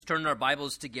Turn our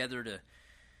Bibles together to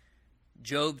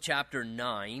Job chapter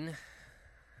 9.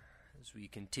 As we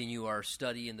continue our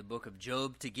study in the book of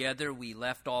Job together, we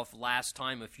left off last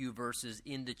time a few verses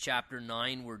into chapter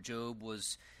 9 where Job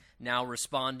was now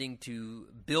responding to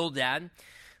Bildad,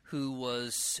 who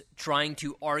was trying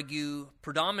to argue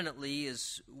predominantly,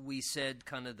 as we said,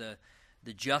 kind of the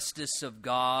justice of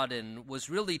God, and was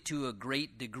really to a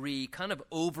great degree kind of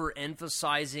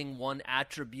overemphasizing one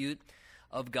attribute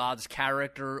of God's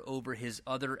character over his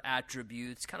other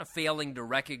attributes, kind of failing to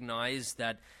recognize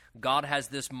that God has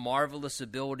this marvelous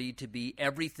ability to be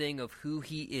everything of who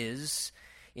he is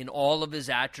in all of his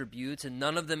attributes, and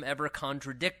none of them ever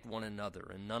contradict one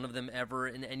another, and none of them ever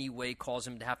in any way cause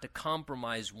him to have to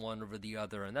compromise one over the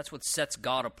other. And that's what sets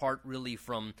God apart really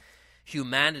from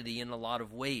humanity in a lot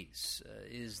of ways,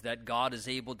 is that God is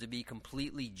able to be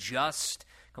completely just,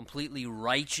 completely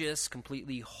righteous,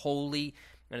 completely holy,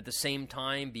 and at the same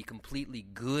time be completely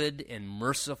good and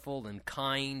merciful and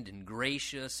kind and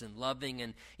gracious and loving.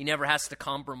 And he never has to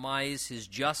compromise his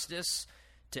justice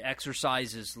to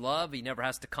exercise his love. He never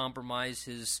has to compromise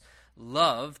his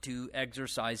love to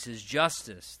exercise his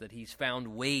justice, that he's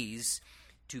found ways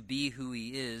to be who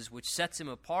he is, which sets him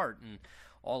apart in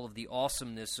all of the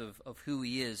awesomeness of who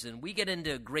he is. And we get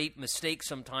into a great mistake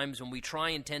sometimes when we try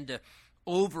and tend to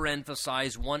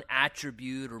overemphasize one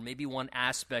attribute or maybe one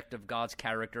aspect of God's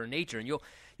character and nature. And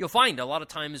you'll find a lot of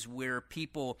times where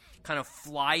people kind of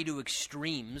fly to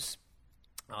extremes,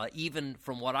 even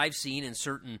from what I've seen in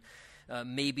certain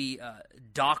maybe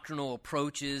doctrinal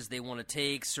approaches they want to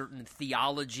take, certain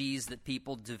theologies that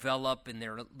people develop in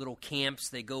their little camps.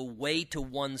 They go way to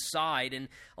one side, and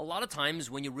a lot of times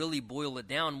when you really boil it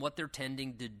down, what they're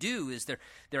tending to do is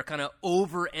they're kind of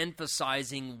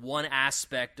overemphasizing one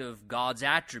aspect of God's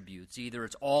attributes. Either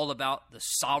it's all about the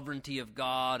sovereignty of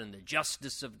God and the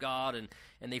justice of God, and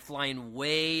they fly in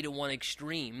way to one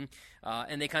extreme,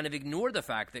 and they kind of ignore the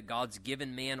fact that God's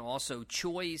given man also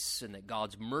choice, and that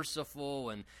God's merciful,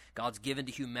 and God's given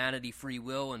to humanity free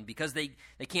will. And because they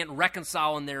can't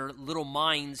reconcile in their little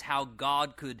minds how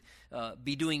God could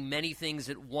be doing many things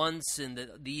at once, and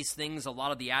that these things, a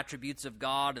lot of the attributes of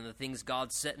God and the things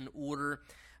God set in order,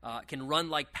 can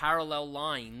run like parallel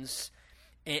lines,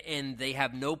 and they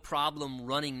have no problem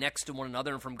running next to one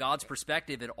another. And from God's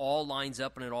perspective, it all lines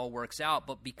up and it all works out.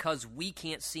 But because we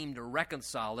can't seem to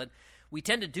reconcile it, we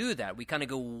tend to do that. We kind of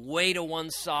go way to one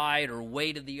side or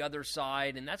way to the other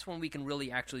side, and that's when we can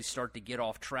really actually start to get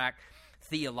off track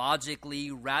theologically,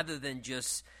 rather than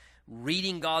just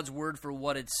reading God's word for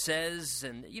what it says.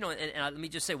 And let me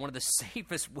just say, one of the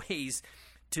safest ways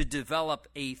to develop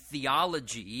a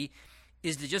theology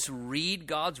is to just read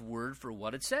God's word for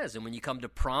what it says. And when you come to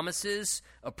promises,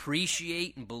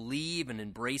 appreciate and believe and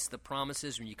embrace the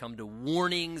promises. When you come to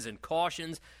warnings and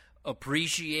cautions,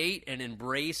 appreciate and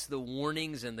embrace the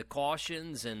warnings and the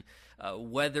cautions. And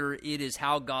whether it is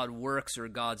how God works or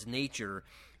God's nature,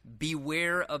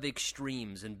 beware of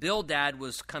extremes. And Bildad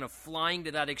was kind of flying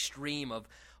to that extreme of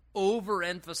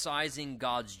overemphasizing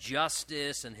God's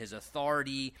justice and his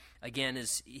authority, again,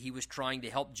 as he was trying to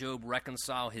help Job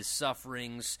reconcile his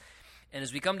sufferings. And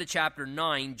as we come to chapter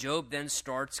 9, Job then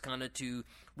starts kind of to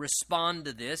respond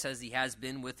to this, as he has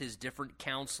been with his different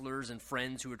counselors and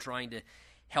friends who are trying to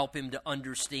help him to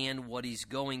understand what he's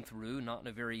going through, not in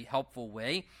a very helpful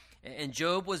way. And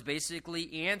Job was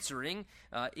basically answering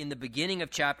in the beginning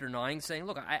of chapter 9, saying,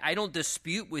 look, I don't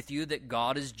dispute with you that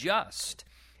God is just.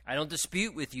 I don't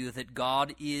dispute with you that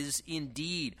God is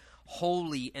indeed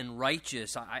holy and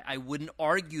righteous. I wouldn't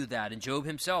argue that. And Job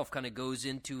himself kind of goes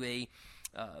into a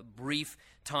brief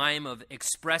time of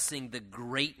expressing the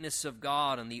greatness of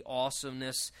God and the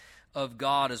awesomeness of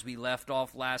God, as we left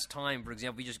off last time. For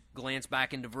example, we just glance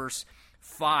back into verse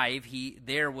 5. He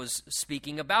there was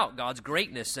speaking about God's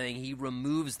greatness, saying he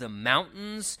removes the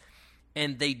mountains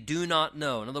and they do not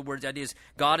know. In other words, the idea is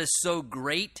God is so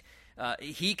great,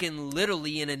 he can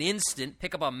literally in an instant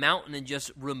pick up a mountain and just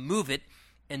remove it,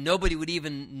 and nobody would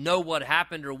even know what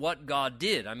happened or what God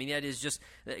did. I mean, that is just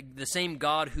the same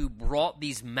God who brought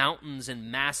these mountains and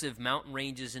massive mountain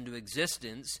ranges into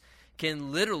existence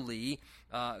can literally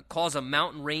cause a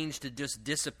mountain range to just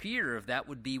disappear if that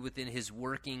would be within his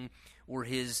working or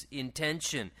his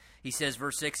intention. He says,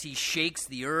 verse 6, he shakes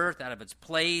the earth out of its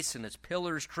place and its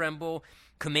pillars tremble,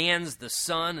 commands the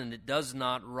sun and it does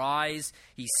not rise.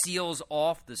 He seals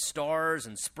off the stars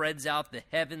and spreads out the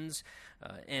heavens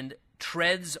and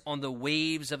treads on the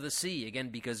waves of the sea. Again,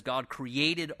 because God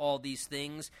created all these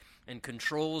things and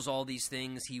controls all these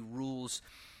things, he rules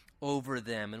over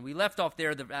them. And we left off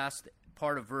there the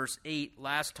part of verse 8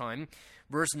 last time.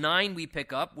 Verse 9 we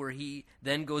pick up where he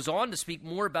then goes on to speak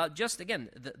more about just, again,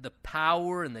 the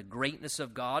power and the greatness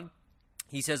of God.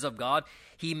 He says of God,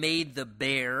 he made the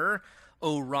bear,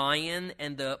 Orion,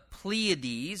 and the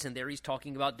Pleiades, and there he's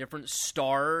talking about different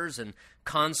stars and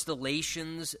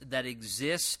constellations that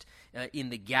exist in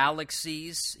the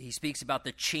galaxies. He speaks about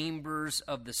the chambers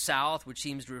of the south, which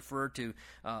seems to refer to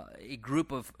a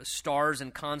group of stars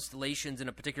and constellations in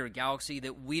a particular galaxy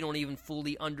that we don't even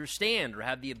fully understand or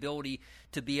have the ability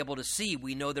to be able to see.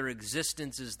 We know their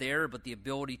existence is there, but the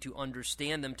ability to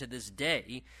understand them to this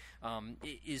day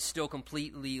is still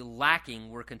completely lacking.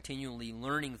 We're continually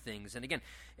learning things. And again,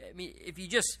 I mean, if you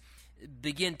just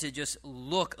begin to just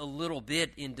look a little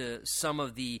bit into some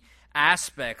of the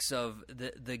aspects of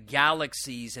the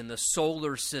galaxies and the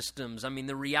solar systems, I mean,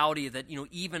 the reality that,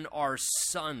 even our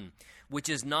sun, which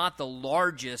is not the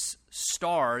largest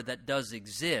star that does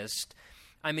exist,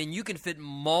 I mean, you can fit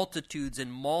multitudes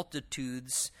and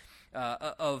multitudes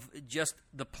of just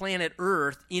the planet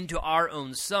Earth into our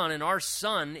own sun, and our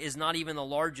sun is not even the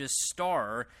largest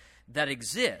star that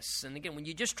exists. And again, when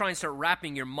you just try and start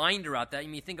wrapping your mind around that, I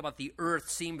mean, you think about the Earth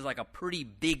seems like a pretty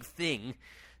big thing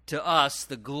to us,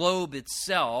 the globe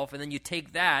itself, and then you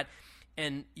take that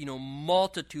and,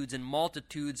 multitudes and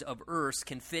multitudes of Earths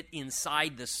can fit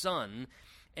inside the sun,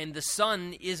 and the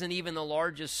sun isn't even the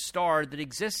largest star that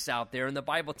exists out there. And the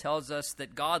Bible tells us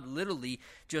that God literally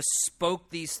just spoke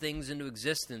these things into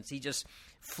existence. He just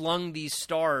flung these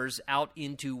stars out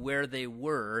into where they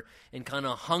were and kind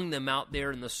of hung them out there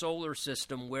in the solar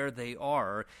system where they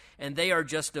are. And they are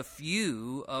just a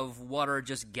few of what are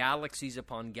just galaxies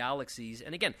upon galaxies.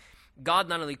 And again, God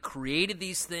not only created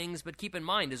these things, but keep in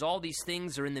mind, as all these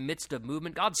things are in the midst of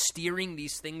movement, God's steering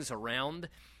these things around.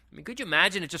 I mean, could you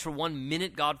imagine if just for 1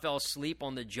 minute God fell asleep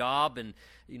on the job and,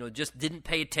 just didn't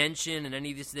pay attention, and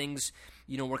any of these things,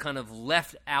 were kind of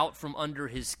left out from under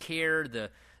his care, the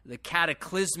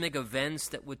cataclysmic events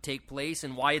that would take place,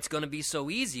 and why it's going to be so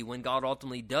easy when God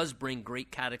ultimately does bring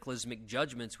great cataclysmic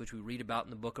judgments, which we read about in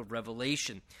the book of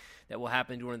Revelation, that will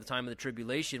happen during the time of the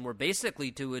tribulation, where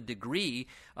basically, to a degree,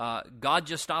 God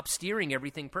just stops steering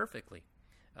everything perfectly.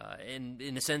 And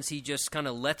in a sense, he just kind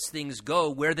of lets things go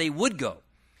where they would go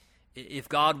if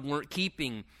God weren't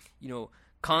keeping,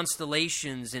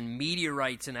 constellations and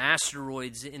meteorites and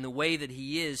asteroids in the way that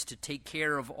he is to take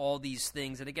care of all these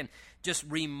things. And again, just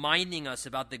reminding us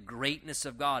about the greatness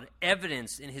of God,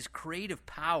 evidenced in his creative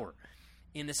power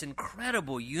in this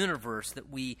incredible universe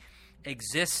that we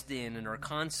exist in and are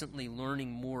constantly learning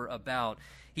more about.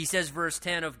 He says, verse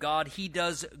 10 of God, he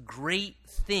does great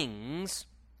things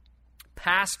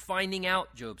past finding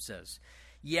out, Job says.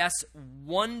 Yes,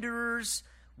 wonders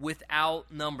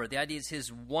without number. The idea is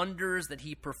his wonders that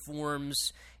he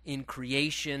performs in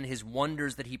creation, his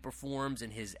wonders that he performs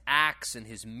in his acts and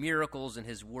his miracles and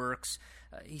his works.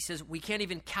 He says we can't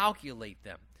even calculate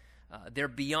them. They're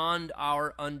beyond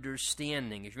our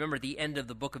understanding. If you remember the end of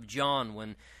the book of John,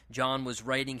 when John was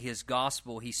writing his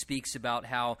gospel, he speaks about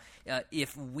how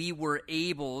if we were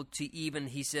able to even,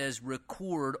 he says,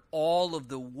 record all of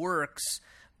the works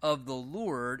of the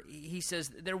Lord, he says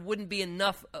there wouldn't be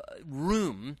enough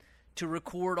room to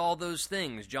record all those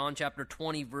things. John chapter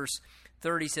 20, verse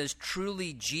 30 says,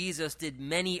 truly Jesus did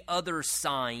many other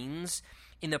signs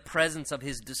in the presence of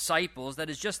his disciples. That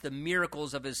is just the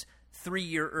miracles of his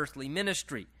 3-year earthly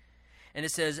ministry. And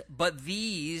it says, but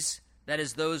these, that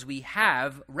is those we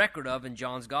have record of in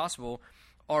John's gospel,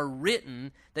 are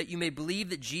written that you may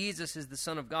believe that Jesus is the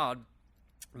Son of God,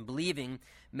 and believing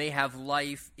may have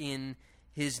life in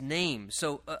his name.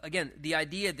 So again, the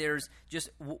idea there's just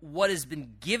what has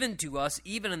been given to us,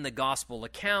 even in the gospel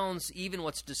accounts, even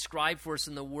what's described for us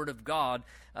in the Word of God.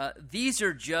 These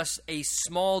are just a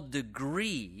small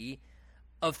degree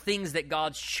of things that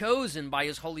God's chosen by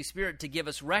his Holy Spirit to give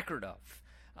us record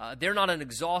of. They're not an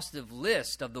exhaustive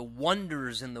list of the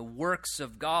wonders and the works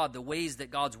of God, the ways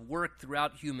that God's worked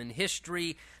throughout human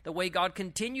history, the way God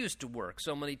continues to work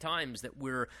so many times that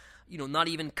we're not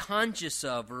even conscious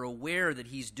of or aware that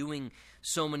he's doing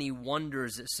so many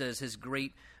wonders. It says his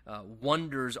great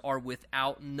wonders are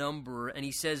without number. And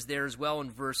he says there as well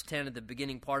in verse 10 at the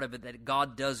beginning part of it that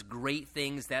God does great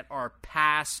things that are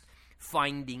past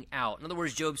finding out. In other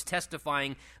words, Job's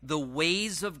testifying the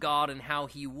ways of God and how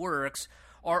he works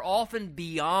are often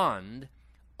beyond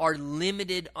our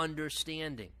limited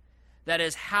understanding. That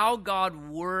is, how God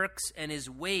works and his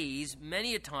ways,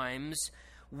 many a times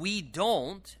we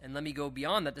don't, and let me go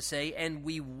beyond that to say, and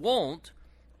we won't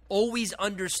always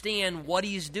understand what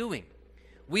he's doing.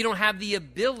 We don't have the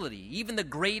ability, even the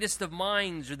greatest of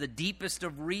minds or the deepest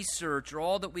of research or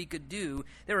all that we could do.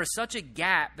 There is such a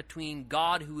gap between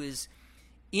God, who is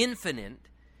infinite,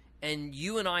 and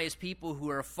you and I as people who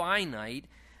are finite.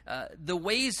 The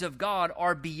ways of God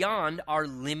are beyond our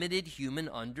limited human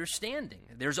understanding.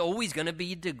 There's always going to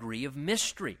be a degree of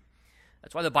mystery.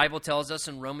 That's why the Bible tells us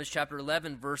in Romans chapter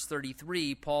 11, verse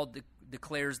 33, Paul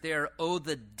declares there, "Oh,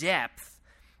 the depth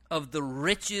of the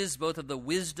riches, both of the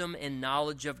wisdom and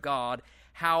knowledge of God,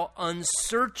 how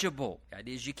unsearchable," that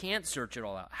is, you can't search it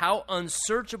all out, "how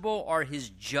unsearchable are his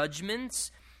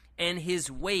judgments and his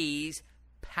ways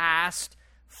past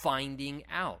finding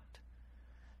out."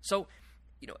 So,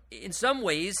 in some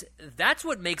ways, that's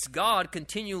what makes God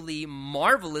continually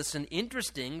marvelous and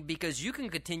interesting, because you can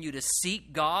continue to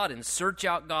seek God and search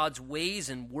out God's ways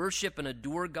and worship and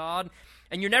adore God,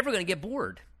 and you're never going to get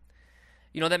bored.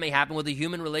 That may happen with a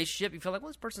human relationship. You feel like, well,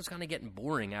 this person's kind of getting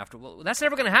boring after. Well, that's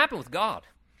never going to happen with God.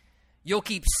 You'll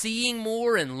keep seeing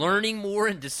more and learning more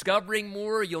and discovering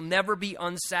more. You'll never be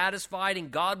unsatisfied,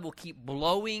 and God will keep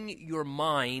blowing your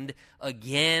mind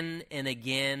again and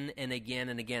again and again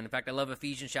and again. In fact, I love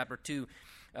Ephesians chapter 2,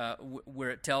 where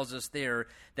it tells us there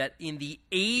that in the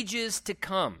ages to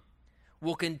come,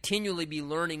 we'll continually be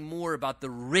learning more about the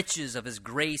riches of his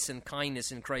grace and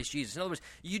kindness in Christ Jesus. In other words,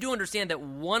 you do understand that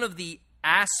one of the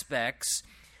aspects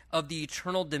of the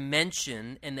eternal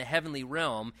dimension in the heavenly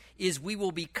realm is we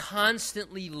will be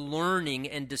constantly learning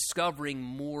and discovering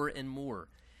more and more.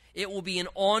 It will be an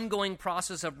ongoing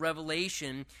process of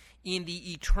revelation in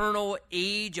the eternal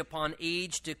age upon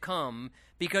age to come,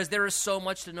 because there is so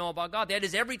much to know about God. That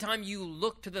is, every time you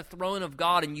look to the throne of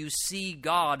God and you see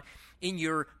God in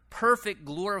your perfect,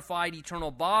 glorified,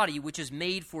 eternal body, which is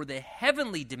made for the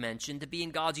heavenly dimension to be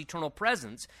in God's eternal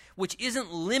presence, which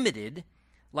isn't limited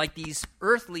like these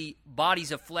earthly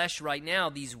bodies of flesh right now,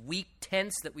 these weak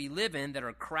tents that we live in that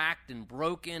are cracked and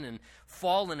broken and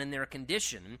fallen in their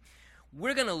condition.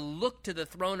 We're going to look to the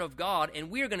throne of God, and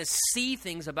we are going to see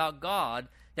things about God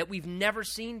that we've never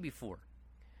seen before.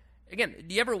 Again,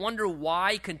 do you ever wonder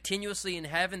why continuously in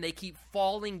heaven they keep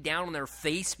falling down on their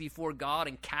face before God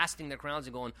and casting their crowns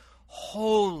and going,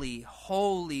 "Holy,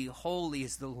 holy, holy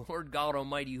is the Lord God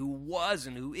Almighty, who was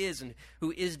and who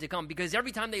is to come"? Because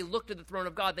every time they look to the throne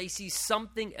of God, they see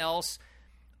something else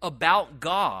about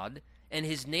God and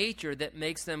his nature that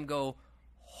makes them go,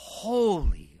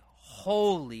 "Holy,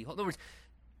 holy." In other words,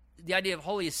 the idea of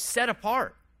holy is set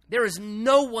apart. There is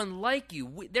no one like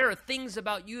you. There are things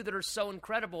about you that are so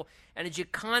incredible. And as you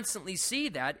constantly see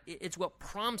that, it's what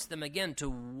prompts them, again, to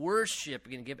worship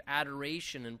and give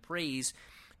adoration and praise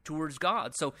towards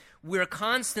God. So we're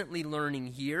constantly learning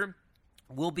here.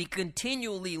 We'll be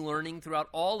continually learning throughout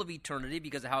all of eternity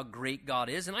because of how great God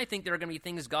is. And I think there are going to be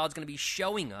things God's going to be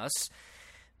showing us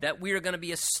that we are going to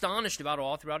be astonished about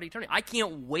all throughout eternity. I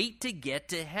can't wait to get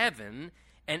to heaven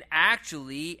and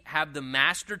actually have the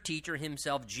master teacher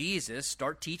himself, Jesus,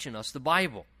 start teaching us the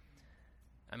Bible.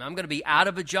 I'm going to be out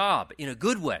of a job in a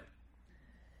good way.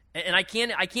 And I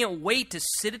can't wait to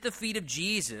sit at the feet of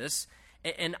Jesus.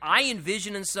 And I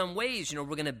envision in some ways, we're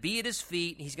going to be at his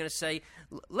feet, and he's going to say,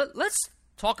 let's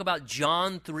talk about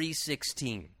John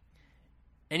 3:16.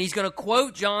 And he's going to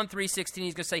quote John 3:16.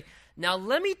 He's going to say, now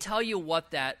let me tell you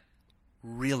what that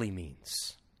really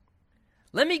means.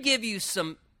 Let me give you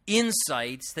some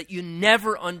insights that you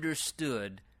never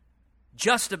understood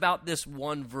just about this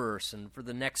one verse. And for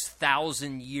the next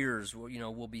 1,000 years,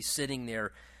 we'll be sitting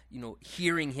there,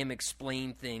 hearing him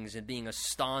explain things and being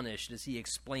astonished as he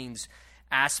explains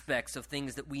aspects of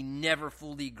things that we never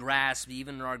fully grasp,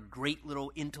 even in our great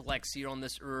little intellects here on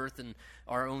this earth and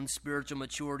our own spiritual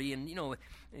maturity. And,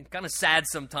 it's kind of sad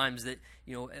sometimes that,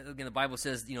 again, the Bible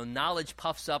says, knowledge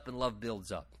puffs up and love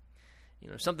builds up.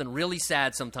 Something really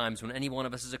sad sometimes when any one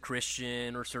of us is a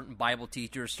Christian or certain Bible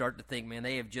teachers start to think, man,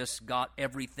 they have just got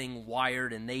everything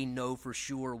wired and they know for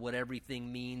sure what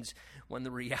everything means, when the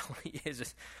reality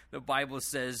is the Bible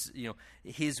says,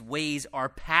 his ways are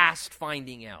past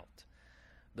finding out.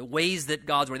 The ways that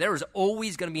God's way, there is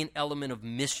always going to be an element of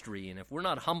mystery. And if we're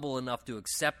not humble enough to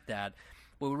accept that,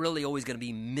 we're really always going to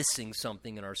be missing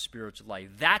something in our spiritual life.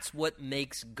 That's what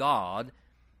makes God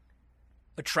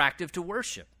attractive to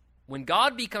worship. When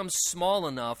God becomes small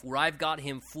enough where I've got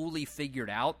him fully figured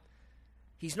out,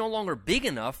 he's no longer big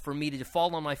enough for me to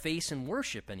fall on my face and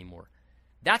worship anymore.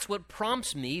 That's what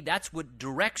prompts me. That's what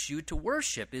directs you to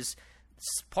worship. Is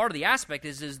part of the aspect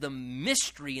is the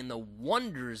mystery and the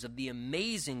wonders of the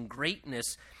amazing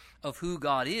greatness of who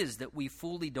God is, that we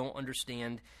fully don't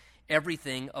understand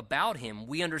everything about him.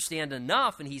 We understand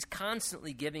enough, and he's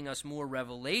constantly giving us more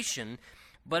revelation.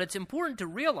 But it's important to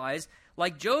realize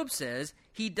like Job says,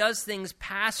 he does things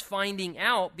past finding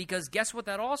out, because guess what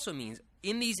that also means?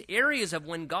 In these areas of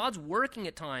when God's working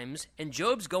at times and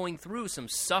Job's going through some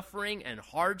suffering and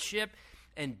hardship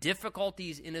and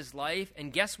difficulties in his life,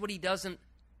 and guess what he doesn't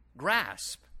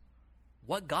grasp?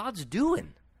 What God's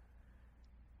doing.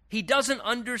 He doesn't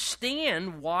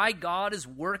understand why God is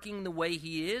working the way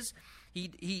he is.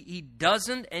 He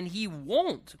doesn't, and he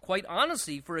won't, quite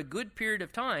honestly, for a good period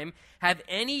of time, have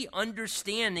any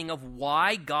understanding of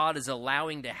why God is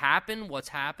allowing to happen what's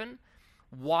happened,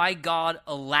 why God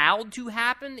allowed to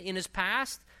happen in his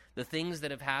past, the things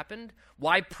that have happened,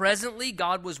 why presently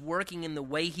God was working in the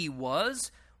way he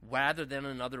was rather than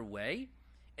another way.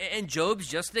 And Job's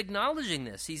just acknowledging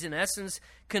this. He's in essence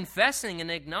confessing and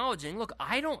acknowledging, look,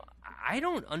 I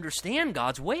don't understand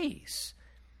God's ways.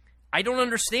 I don't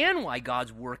understand why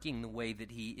God's working the way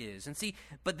that he is. And see,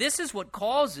 but this is what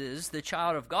causes the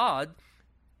child of God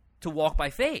to walk by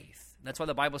faith. That's why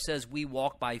the Bible says we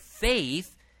walk by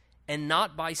faith and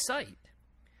not by sight.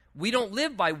 We don't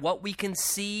live by what we can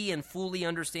see and fully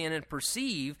understand and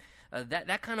perceive.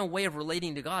 That kind of way of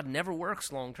relating to God never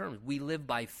works long term. We live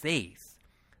by faith.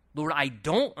 Lord, I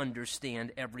don't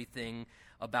understand everything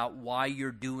about why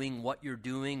you're doing what you're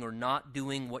doing or not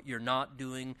doing what you're not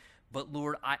doing, but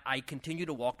Lord, I continue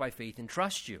to walk by faith and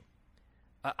trust you.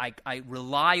 I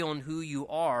rely on who you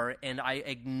are, and I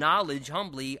acknowledge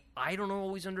humbly, I don't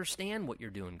always understand what you're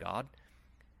doing, God,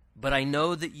 but I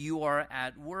know that you are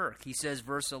at work. He says,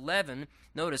 verse 11,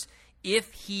 notice,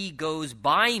 if he goes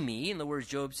by me, in other words,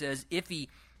 Job says, if he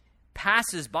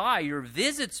passes by or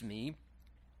visits me,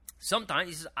 sometimes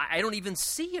he says, I don't even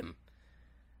see him.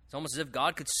 It's almost as if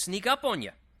God could sneak up on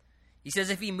you. He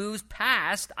says, if he moves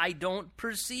past, I don't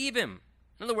perceive him.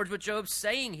 In other words, what Job's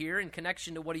saying here in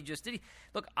connection to what he just did,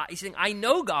 look, he's saying, I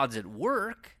know God's at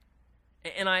work,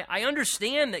 and I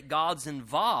understand that God's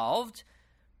involved,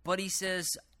 but he says,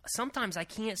 sometimes I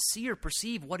can't see or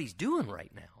perceive what he's doing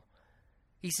right now.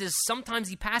 He says, sometimes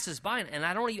he passes by, and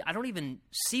I don't even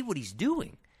see what he's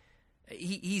doing.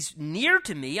 He's near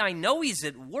to me. I know he's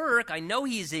at work. I know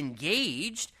he's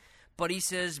engaged. But he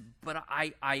says, but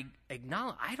I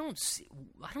acknowledge, I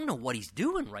don't know what he's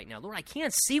doing right now. Lord, I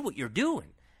can't see what you're doing.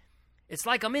 It's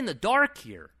like I'm in the dark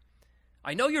here.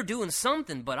 I know you're doing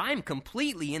something, but I'm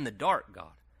completely in the dark,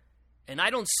 God. And I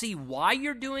don't see why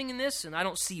you're doing this, and I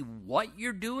don't see what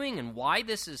you're doing and why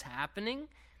this is happening.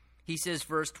 He says,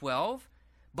 verse 12,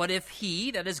 but if he,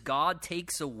 that is God,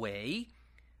 takes away,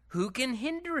 who can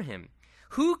hinder him?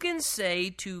 Who can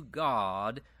say to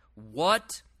God,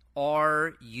 what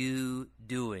are you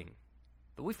doing?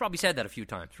 But we've probably said that a few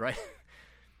times, right?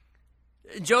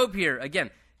 Job here, again,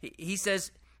 he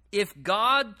says, if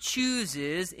God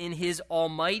chooses in his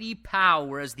almighty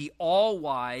power as the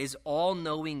all-wise,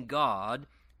 all-knowing God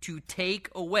to take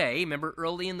away, remember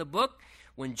early in the book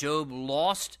when Job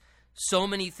lost so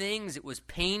many things, it was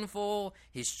painful,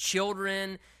 his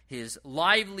children, his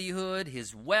livelihood,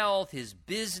 his wealth, his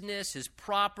business, his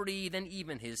property, then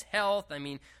even his health. I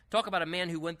mean, talk about a man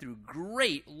who went through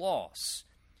great loss.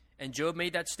 And Job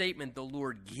made that statement, the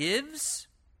Lord gives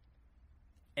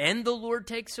and the Lord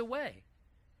takes away.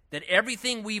 That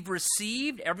everything we've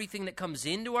received, everything that comes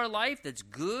into our life that's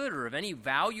good or of any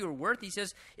value or worth, he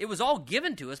says, it was all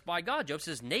given to us by God. Job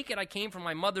says, naked I came from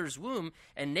my mother's womb,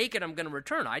 and naked I'm going to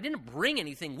return. I didn't bring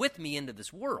anything with me into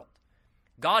this world.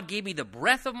 God gave me the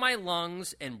breath of my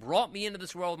lungs and brought me into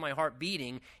this world with my heart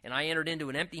beating, and I entered into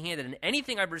it empty-handed, and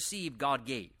anything I've received, God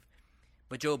gave.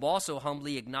 But Job also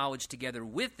humbly acknowledged together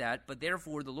with that, but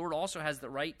therefore the Lord also has the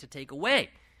right to take away.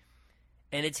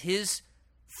 And it's his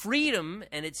freedom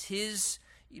and it's his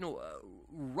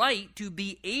right to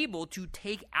be able to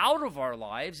take out of our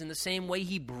lives in the same way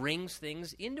he brings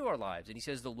things into our lives. And he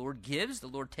says the Lord gives, the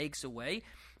Lord takes away.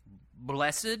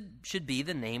 Blessed should be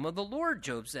the name of the Lord,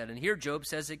 Job said. And here Job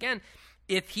says again,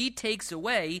 if he takes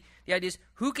away, the idea is,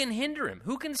 who can hinder him?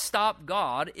 Who can stop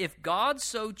God if God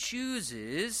so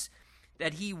chooses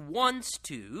that he wants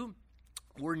to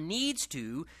or needs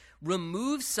to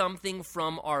remove something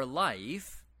from our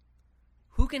life?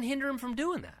 Who can hinder him from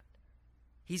doing that?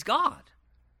 He's God.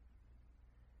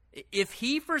 If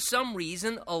he for some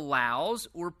reason allows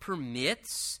or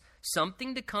permits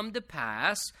something to come to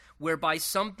pass whereby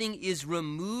something is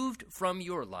removed from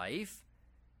your life,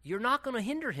 you're not going to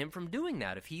hinder him from doing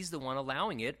that if he's the one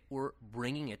allowing it or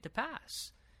bringing it to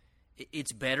pass.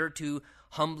 It's better to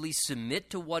humbly submit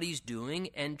to what he's doing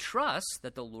and trust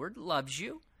that the Lord loves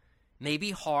you,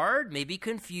 Maybe hard, maybe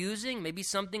confusing, maybe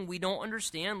something we don't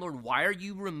understand. Lord, why are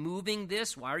you removing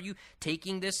this? Why are you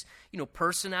taking this,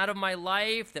 person out of my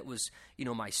life that was,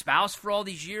 my spouse for all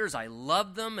these years? I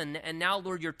loved them, and now,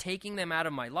 Lord, you're taking them out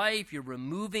of my life. You're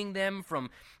removing them from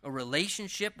a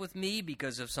relationship with me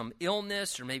because of some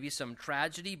illness or maybe some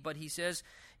tragedy. But he says,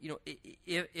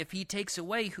 if he takes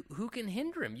away, who can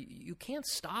hinder him? You can't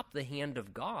stop the hand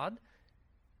of God.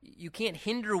 You can't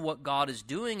hinder what God is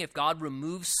doing. If God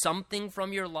removes something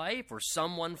from your life or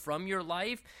someone from your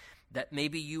life that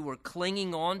maybe you were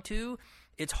clinging on to,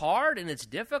 it's hard and it's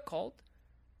difficult.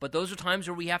 But those are times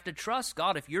where we have to trust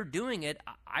God. If you're doing it,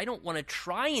 I don't want to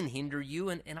try and hinder you,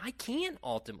 and I can't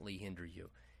ultimately hinder you.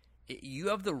 You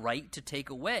have the right to take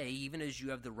away, even as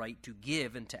you have the right to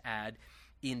give and to add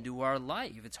into our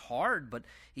life. It's hard, but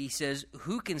he says,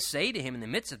 who can say to him in the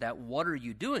midst of that, what are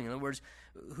you doing? In other words,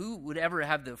 who would ever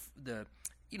have the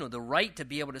right to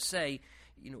be able to say,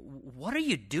 what are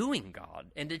you doing,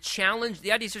 God? And to challenge,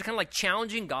 the idea is just kind of like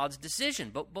challenging God's decision.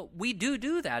 But we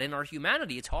do that in our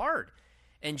humanity. It's hard.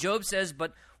 And Job says,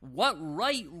 but what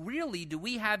right really do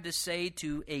we have to say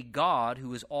to a God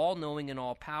who is all-knowing and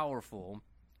all-powerful,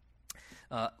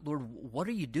 Lord, what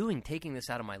are you doing taking this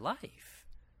out of my life?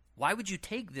 Why would you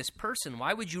take this person?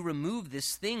 Why would you remove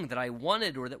this thing that I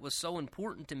wanted or that was so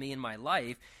important to me in my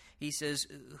life? He says,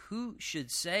 who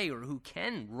should say, or who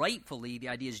can rightfully, the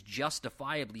idea is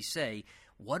justifiably say,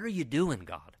 what are you doing,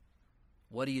 God?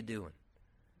 What are you doing?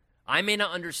 I may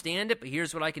not understand it, but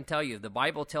here's what I can tell you. The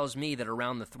Bible tells me that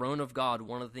around the throne of God,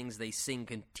 one of the things they sing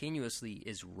continuously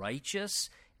is righteous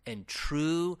and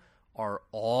true are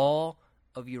all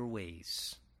of your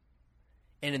ways.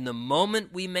 And in the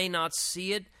moment we may not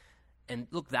see it, and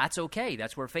look, that's okay.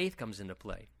 That's where faith comes into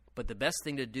play. But the best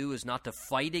thing to do is not to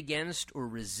fight against or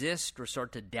resist or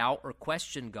start to doubt or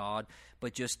question God,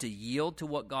 but just to yield to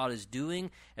what God is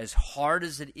doing, as hard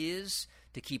as it is,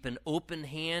 to keep an open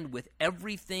hand with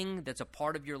everything that's a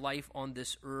part of your life on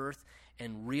this earth,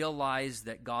 and realize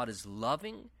that God is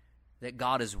loving, that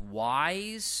God is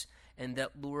wise, and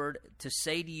that, Lord, to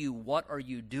say to you, what are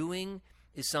you doing,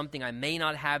 is something I may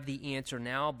not have the answer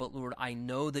now, but Lord, I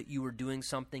know that you are doing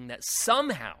something that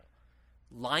somehow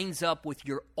lines up with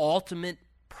your ultimate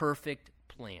perfect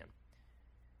plan.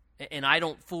 And I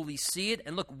don't fully see it.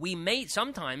 And look, we may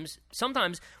sometimes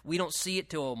we don't see it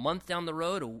till a month down the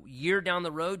road, a year down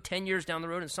the road, 10 years down the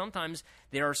road, and sometimes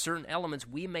there are certain elements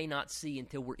we may not see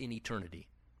until we're in eternity.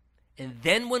 And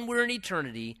then when we're in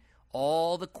eternity,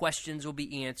 all the questions will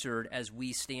be answered as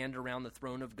we stand around the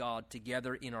throne of God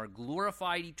together in our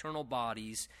glorified eternal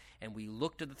bodies, and we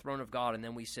look to the throne of God, and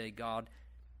then we say, God,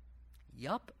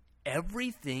 yup,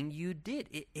 everything you did,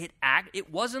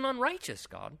 it wasn't unrighteous,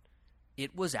 God.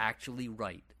 It was actually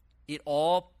right. It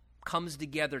all comes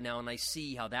together now, and I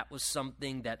see how that was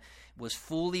something that was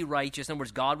fully righteous. In other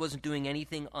words, God wasn't doing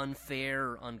anything unfair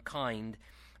or unkind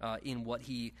in what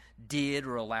he did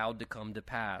or allowed to come to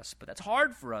pass. But that's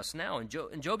hard for us now. And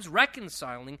Job's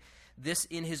reconciling this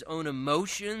in his own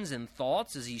emotions and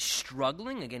thoughts as he's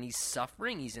struggling. Again, he's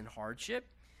suffering. He's in hardship.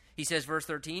 He says, verse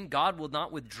 13, God will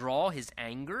not withdraw his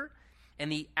anger,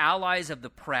 and the allies of the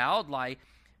proud lie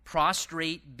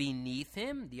prostrate beneath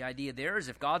him. The idea there is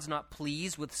if God's not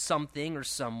pleased with something or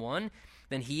someone,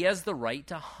 then he has the right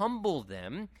to humble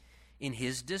them in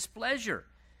his displeasure.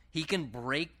 He can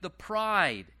break the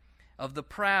pride of the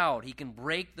proud. He can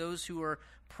break those who are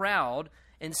proud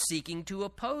and seeking to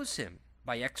oppose him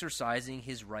by exercising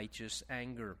his righteous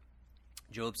anger.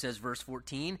 Job says, verse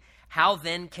 14, how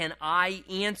then can I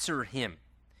answer him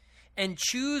and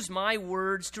choose my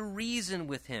words to reason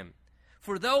with him?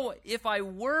 For though if I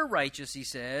were righteous, he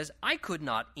says, I could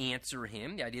not answer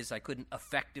him. The idea is I couldn't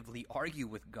effectively argue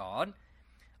with God.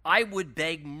 I would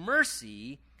beg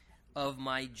mercy of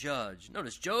my judge.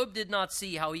 Notice, Job did not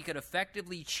see how he could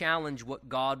effectively challenge what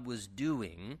God was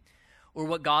doing or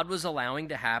what God was allowing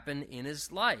to happen in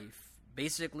his life.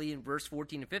 Basically, in verse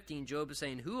 14 and 15, Job is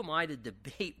saying, who am I to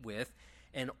debate with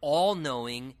an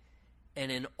all-knowing and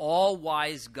an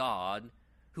all-wise God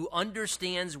who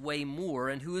understands way more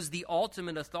and who is the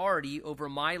ultimate authority over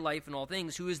my life and all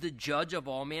things, who is the judge of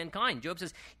all mankind? Job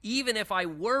says, even if I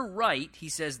were right, he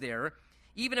says there,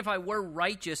 even if I were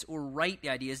righteous or right, the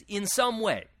idea is in some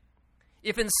way,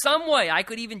 if in some way I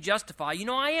could even justify,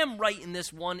 I am right in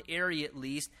this one area at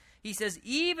least, he says,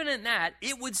 even in that,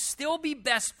 it would still be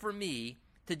best for me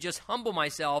to just humble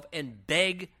myself and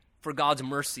beg for God's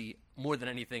mercy more than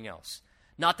anything else.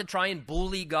 Not to try and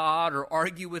bully God or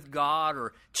argue with God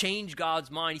or change God's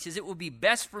mind. He says, it would be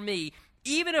best for me,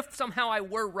 even if somehow I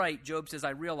were right, Job says,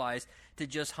 I realize, to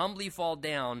just humbly fall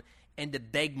down and to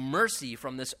beg mercy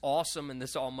from this awesome and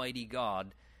this almighty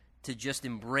God to just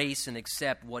embrace and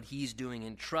accept what he's doing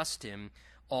and trust him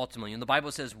ultimately. And the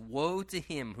Bible says, woe to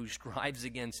him who strives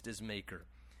against his maker.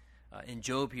 And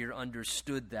Job here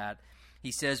understood that.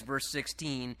 He says, verse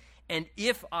 16, and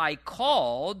if I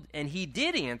called and he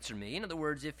did answer me, in other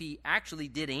words, if he actually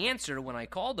did answer when I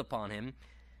called upon him,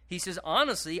 he says,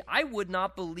 honestly, I would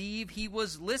not believe he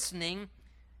was listening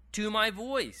to my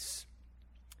voice.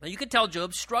 Now you can tell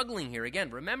Job's struggling here. Again,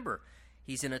 remember,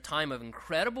 he's in a time of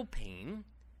incredible pain.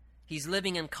 He's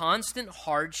living in constant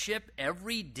hardship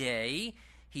every day.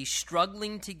 He's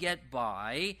struggling to get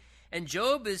by. And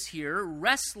Job is here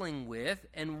wrestling with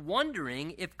and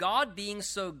wondering if God, being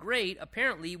so great,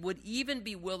 apparently would even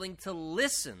be willing to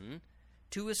listen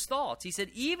to his thoughts. He said,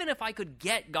 even if I could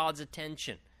get God's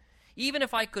attention, even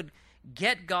if I could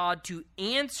get God to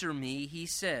answer me, he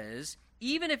says,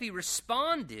 even if he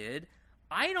responded,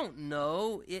 I don't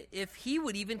know if he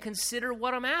would even consider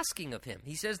what I'm asking of him.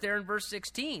 He says there in verse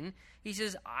 16, he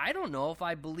says, I don't know if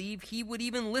I believe he would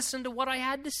even listen to what I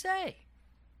had to say.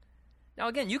 Now,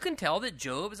 again, you can tell that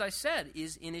Job, as I said,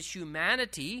 is in his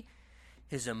humanity,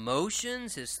 his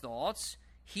emotions, his thoughts.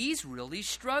 He's really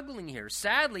struggling here.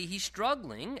 Sadly, he's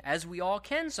struggling, as we all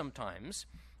can sometimes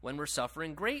when we're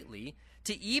suffering greatly,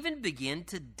 to even begin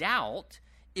to doubt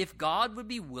if God would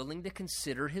be willing to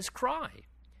consider his cry.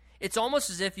 It's almost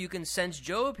as if you can sense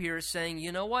Job here saying,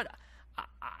 you know what,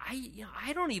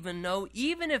 I don't even know,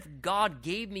 even if God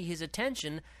gave me his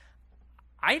attention,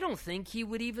 I don't think he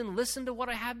would even listen to what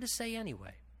I have to say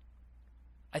anyway.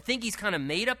 I think he's kind of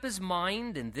made up his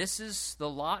mind, and this is the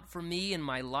lot for me in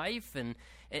my life, and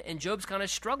Job's kind of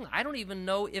struggling. I don't even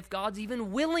know if God's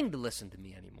even willing to listen to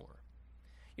me anymore.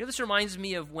 You know, this reminds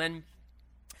me of when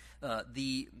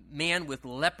the man with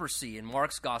leprosy in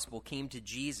Mark's gospel came to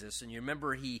Jesus, and you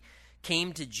remember he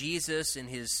came to Jesus in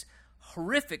his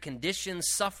horrific condition,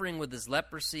 suffering with his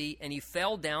leprosy, and he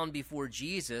fell down before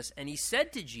Jesus, and he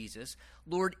said to Jesus,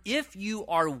 Lord, if you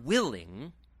are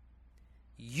willing,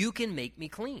 you can make me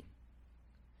clean.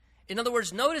 In other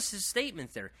words, notice his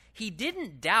statement there. He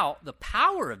didn't doubt the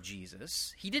power of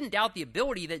Jesus. He didn't doubt the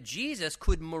ability that Jesus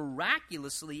could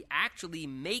miraculously actually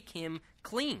make him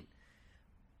clean.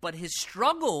 But his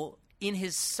struggle in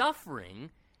his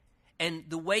suffering and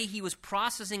the way he was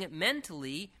processing it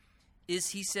mentally is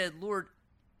he said, Lord,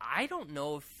 I don't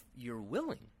know if you're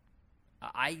willing.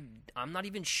 I'm not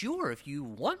even sure if you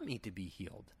want me to be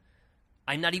healed.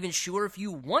 I'm not even sure if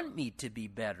you want me to be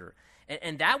better.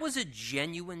 And that was a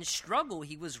genuine struggle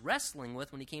he was wrestling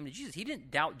with when he came to Jesus. He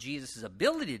didn't doubt Jesus'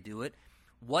 ability to do it.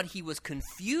 What he was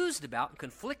confused about and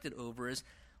conflicted over is,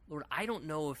 Lord, I don't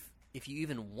know if you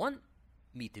even want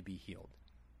me to be healed.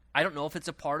 I don't know if it's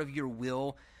a part of your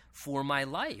will for my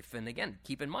life. And again,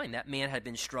 keep in mind, that man had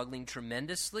been struggling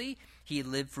tremendously. He had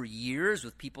lived for years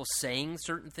with people saying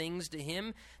certain things to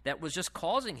him that was just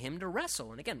causing him to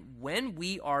wrestle. And again, when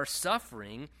we are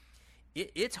suffering,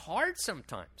 it's hard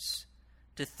sometimes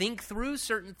to think through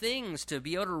certain things, to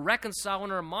be able to reconcile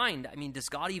in our mind. I mean, does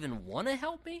God even want to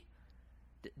help me?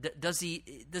 Does he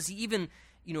even,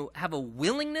 have a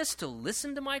willingness to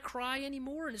listen to my cry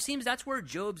anymore? And it seems that's where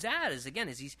Job's at, is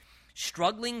he's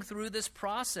struggling through this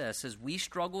process as we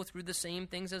struggle through the same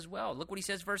things as well. Look what he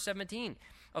says, verse 17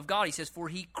 of God. He says, for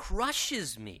he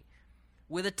crushes me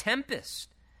with a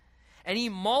tempest, and he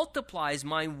multiplies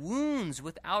my wounds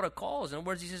without a cause. In other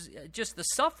words, he says, just the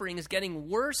suffering is getting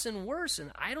worse and worse,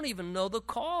 and I don't even know the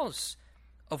cause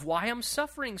of why I'm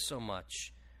suffering so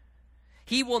much.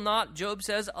 He will not, Job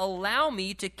says, allow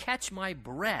me to catch my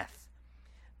breath,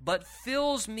 but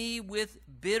fills me with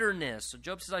bitterness. So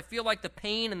Job says, I feel like the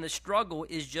pain and the struggle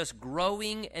is just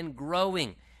growing and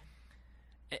growing.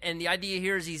 And the idea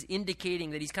here is he's indicating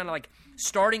that he's kind of like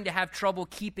starting to have trouble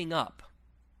keeping up.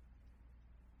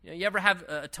 You ever have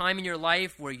a time in your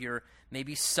life where you're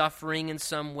maybe suffering in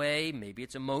some way? Maybe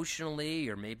it's emotionally,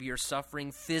 or maybe you're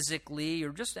suffering physically, or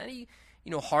just any,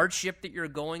 hardship that you're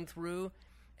going through.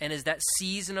 And as that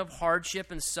season of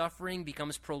hardship and suffering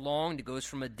becomes prolonged, it goes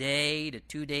from a day to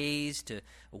 2 days to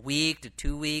a week to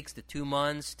 2 weeks to 2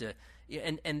 months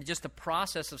and just the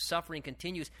process of suffering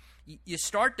continues. You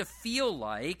start to feel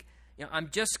like, I'm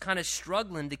just kind of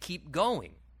struggling to keep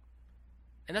going.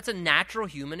 And that's a natural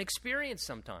human experience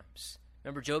sometimes.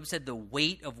 Remember, Job said the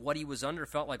weight of what he was under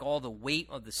felt like all the weight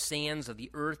of the sands of the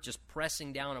earth just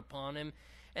pressing down upon him.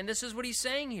 And this is what he's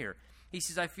saying here. He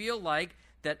says, I feel like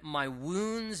that my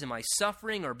wounds and my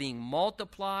suffering are being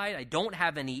multiplied. I don't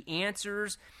have any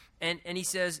answers. And he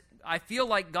says, I feel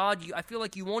like, God, I feel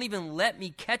like you won't even let me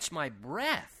catch my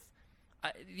breath.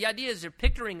 The idea is they're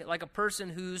picturing like a person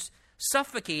who's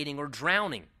suffocating or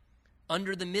drowning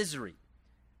under the misery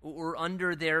or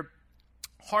under their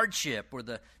hardship or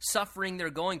the suffering they're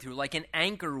going through like an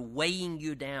anchor weighing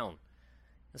you down.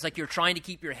 It's like you're trying to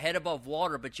keep your head above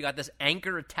water, but you got this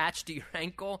anchor attached to your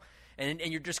ankle, and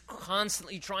you're just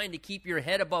constantly trying to keep your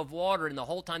head above water, and the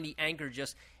whole time the anchor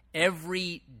just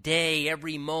every day,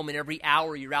 every moment, every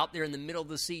hour, you're out there in the middle of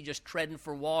the sea just treading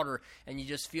for water, and you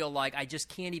just feel like, I just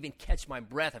can't even catch my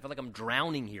breath. I feel like I'm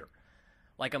drowning here,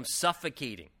 like I'm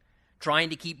suffocating, trying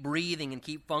to keep breathing and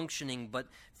keep functioning, but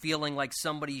feeling like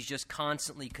somebody's just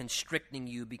constantly constricting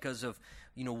you because of,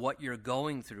 what you're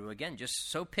going through. Again,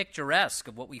 just so picturesque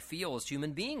of what we feel as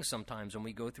human beings sometimes when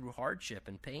we go through hardship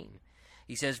and pain.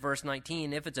 He says, verse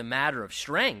 19, if it's a matter of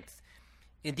strength,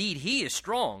 indeed he is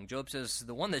strong. Job says,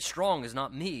 the one that's strong is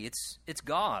not me, it's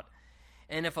God.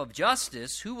 And if of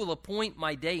justice, who will appoint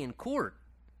my day in court?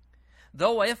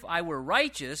 Though if I were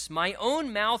righteous, my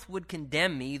own mouth would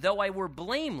condemn me. Though I were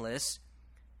blameless,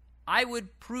 I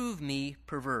would prove me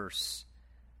perverse.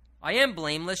 I am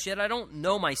blameless, yet I don't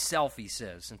know myself, he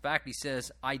says. In fact, he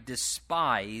says, I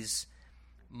despise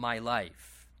my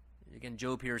life. Again,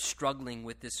 Job here is struggling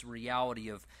with this reality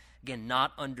of, again,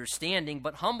 not understanding,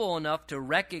 but humble enough to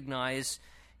recognize,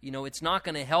 it's not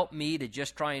going to help me to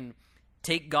just try and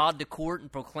take God to court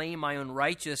and proclaim my own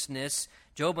righteousness.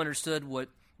 Job understood what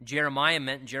Jeremiah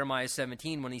meant in Jeremiah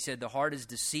 17 when he said, the heart is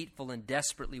deceitful and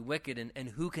desperately wicked, and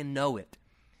who can know it?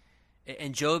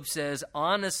 And Job says,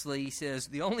 honestly, he says,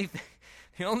 the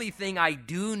only thing I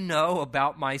do know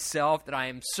about myself that I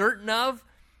am certain of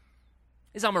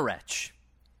is I'm a wretch.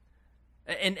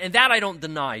 And that I don't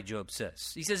deny, Job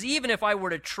says. He says, even if I were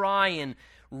to try and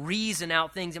reason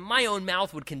out things, and my own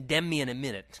mouth would condemn me in a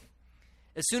minute.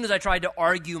 As soon as I tried to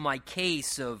argue my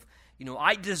case of,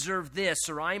 I deserve this,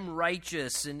 or I'm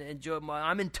righteous, and Job,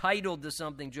 I'm entitled to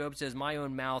something, Job says, my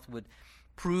own mouth would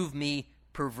prove me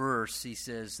perverse. He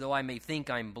says, though I may think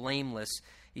I'm blameless,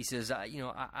 he says,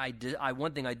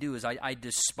 one thing I do is I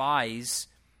despise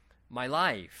my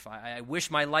life. I wish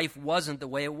my life wasn't the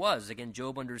way it was. Again,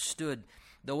 Job understood,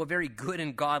 though a very good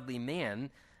and godly man,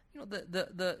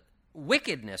 the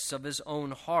wickedness of his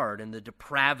own heart and the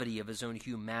depravity of his own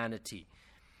humanity.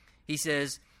 He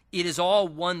says, it is all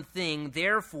one thing,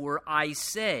 therefore I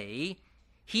say,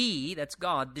 he, that's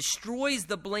God, destroys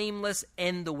the blameless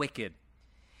and the wicked.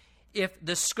 If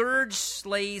the scourge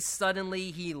slays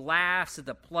suddenly, he laughs at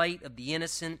the plight of the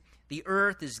innocent. The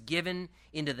earth is given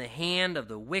into the hand of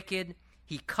the wicked.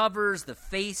 He covers the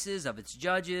faces of its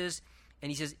judges. And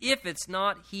he says, if it's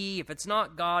not he, if it's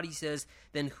not God, he says,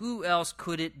 then who else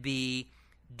could it be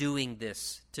doing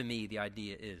this to me, the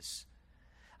idea is.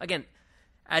 Again,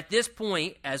 at this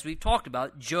point, as we've talked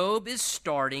about, Job is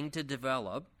starting to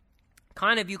develop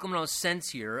kind of, you come to a sense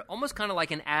here, almost kind of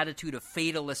like an attitude of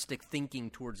fatalistic thinking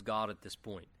towards God at this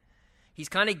point. He's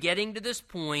kind of getting to this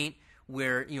point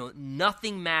where,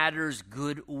 nothing matters,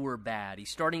 good or bad.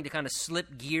 He's starting to kind of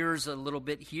slip gears a little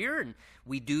bit here, and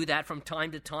we do that from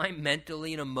time to time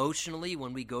mentally and emotionally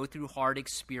when we go through hard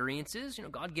experiences.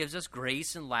 God gives us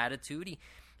grace and latitude.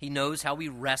 He knows how we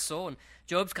wrestle, and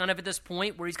Job's kind of at this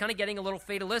point where he's kind of getting a little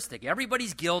fatalistic.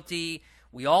 Everybody's guilty.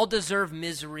 We all deserve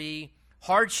misery.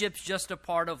 Hardship's just a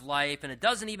part of life, and it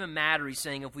doesn't even matter, he's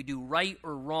saying, if we do right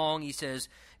or wrong. He says,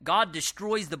 God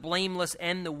destroys the blameless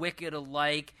and the wicked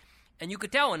alike. And you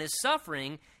could tell in his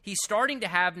suffering, he's starting to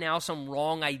have now some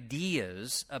wrong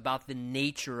ideas about the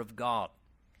nature of God.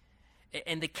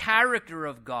 And the character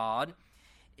of God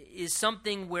is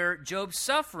something where Job's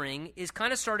suffering is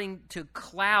kind of starting to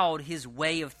cloud his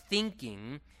way of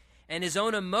thinking, and his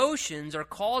own emotions are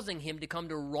causing him to come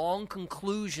to wrong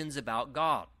conclusions about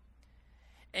God.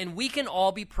 And we can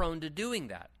all be prone to doing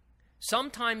that.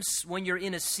 Sometimes when you're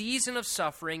in a season of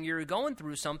suffering, you're going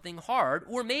through something hard,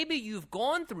 or maybe you've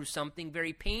gone through something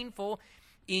very painful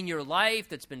in your life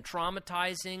that's been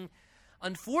traumatizing.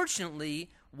 Unfortunately,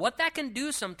 what that can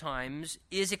do sometimes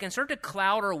is it can start to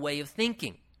cloud our way of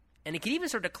thinking. And it can even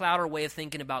start to cloud our way of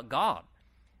thinking about God.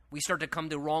 We start to come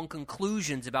to wrong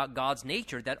conclusions about God's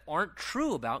nature that aren't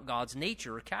true about God's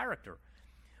nature or character.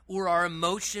 Or our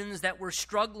emotions that we're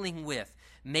struggling with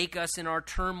make us, in our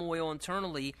turmoil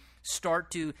internally, start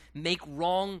to make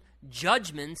wrong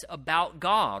judgments about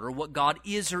God or what God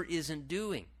is or isn't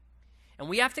doing. And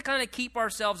we have to kind of keep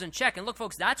ourselves in check. And look,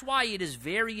 folks, that's why it is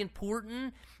very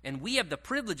important, and we have the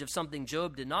privilege of something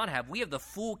Job did not have. We have the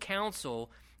full counsel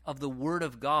of the Word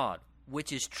of God,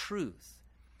 which is truth.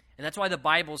 And that's why the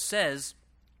Bible says,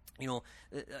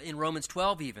 in Romans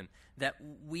 12 even, that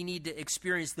we need to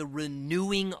experience the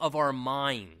renewing of our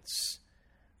minds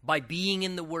by being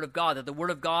in the Word of God, that the Word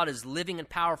of God is living and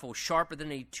powerful, sharper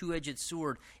than a two-edged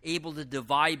sword, able to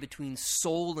divide between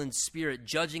soul and spirit,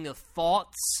 judging the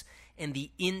thoughts and the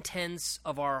intents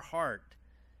of our heart.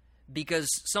 because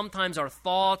sometimes our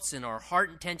thoughts and our heart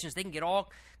intentions, they can get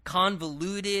all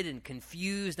convoluted and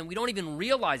confused, and we don't even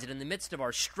realize it in the midst of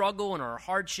our struggle and our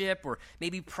hardship, or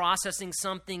maybe processing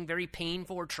something very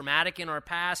painful or traumatic in our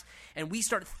past, and we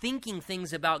start thinking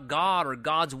things about God or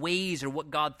God's ways or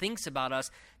what God thinks about us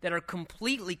that are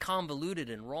completely convoluted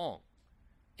and wrong.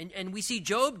 And we see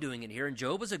Job doing it here, and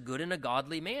Job was a good and a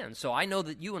godly man. So I know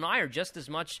that you and I are just as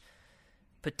much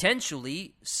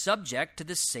potentially subject to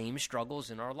the same struggles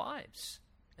in our lives.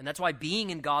 And that's why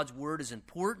being in God's Word is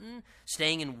important,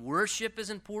 staying in worship is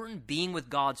important, being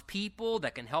with God's people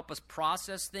that can help us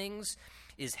process things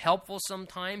is helpful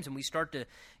sometimes, and we start to,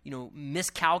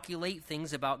 miscalculate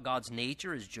things about God's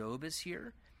nature, as Job is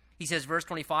here. He says, verse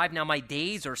 25, "Now my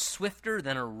days are swifter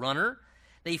than a runner.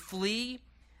 They flee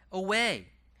away.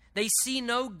 They see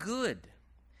no good.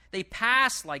 They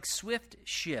pass like swift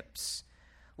ships.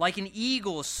 Like an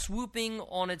eagle swooping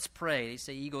on its prey." They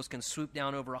say eagles can swoop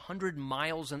down over 100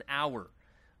 miles an hour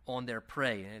on their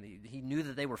prey. And he knew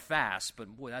that they were fast, but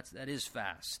boy, that is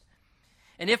fast.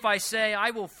 "And if I say,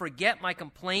 I will forget my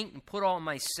complaint and put on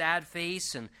my sad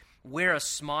face and wear a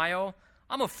smile,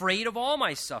 I'm afraid of all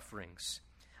my sufferings.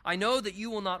 I know that you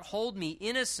will not hold me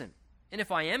innocent. And if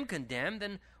I am condemned,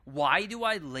 then why do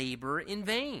I labor in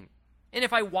vain? And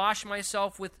if I wash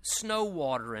myself with snow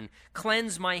water and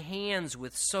cleanse my hands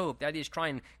with soap," that is, try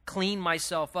and clean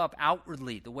myself up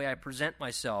outwardly, the way I present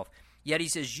myself, "yet," he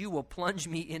says, "you will plunge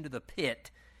me into the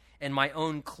pit, and my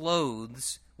own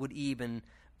clothes would even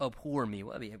abhor me."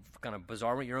 Well, that'd be kind of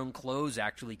bizarre when your own clothes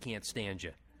actually can't stand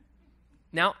you.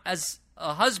 Now, as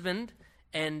a husband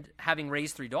and having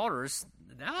raised 3 daughters,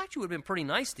 that actually would have been pretty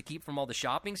nice to keep from all the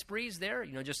shopping sprees there.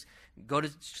 Just go to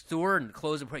the store and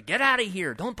clothes are, "Get out of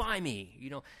here, don't buy me."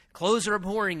 Clothes are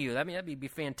abhorring you. That'd be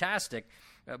fantastic.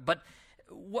 But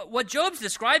what Job's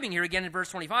describing here again in verse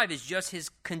 25 is just his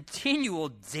continual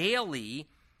daily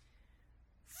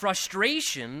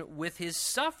frustration with his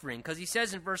suffering. Because he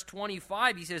says in verse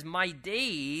 25, he says, "My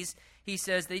days," he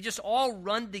says, "they just all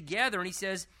run together." And he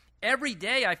says, "Every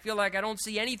day I feel like I don't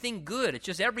see anything good. It's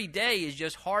just every day is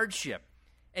just hardship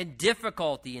and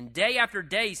difficulty, and day after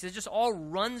day," he says, "just all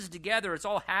runs together. It's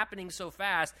all happening so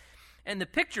fast." And the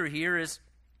picture here is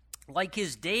like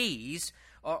his days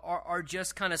are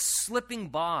just kind of slipping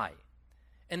by.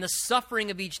 And the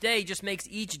suffering of each day just makes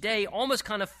each day almost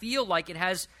kind of feel like it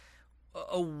has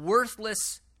a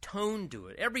worthless tone to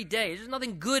it. Every day, there's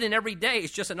nothing good in every day.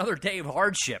 It's just another day of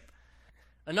hardship.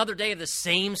 Another day of the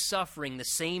same suffering, the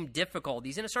same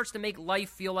difficulties, and it starts to make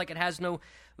life feel like it has no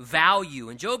value.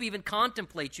 And Job even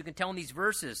contemplates, you can tell in these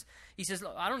verses, he says,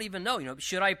 "I don't even know,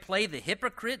 should I play the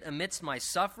hypocrite amidst my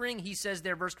suffering?" He says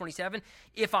there, verse 27,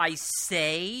 "If I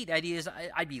say," that is,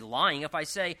 I'd be lying, "if I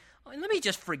say, let me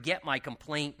just forget my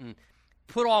complaint and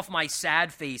put off my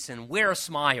sad face and wear a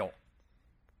smile."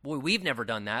 Boy, we've never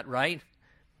done that, right?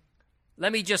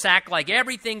 Let me just act like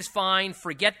everything's fine,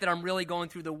 forget that I'm really going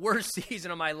through the worst season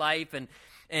of my life,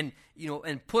 and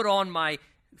put on my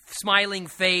smiling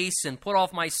face and put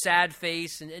off my sad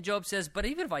face. And Job says, but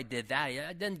even if I did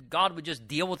that, then God would just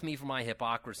deal with me for my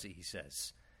hypocrisy, he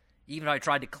says. Even if I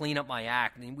tried to clean up my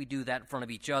act, and we do that in front of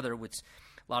each other, which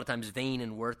a lot of times vain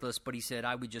and worthless, but he said,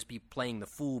 I would just be playing the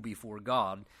fool before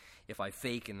God if I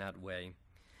fake in that way.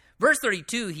 Verse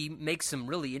 32, he makes some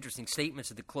really interesting statements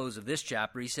at the close of this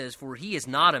chapter. He says, "For he is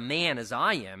not a man as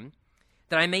I am,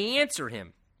 that I may answer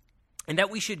him, and that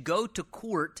we should go to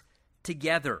court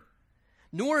together.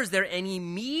 Nor is there any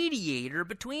mediator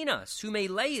between us, who may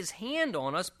lay his hand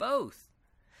on us both.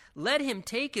 Let him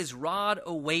take his rod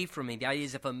away from me." The idea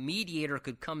is if a mediator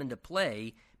could come into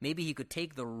play, maybe he could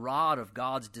take the rod of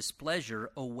God's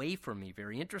displeasure away from me.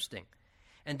 Very interesting.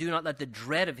 "And do not let the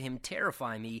dread of him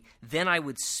terrify me. Then I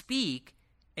would speak,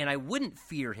 and I wouldn't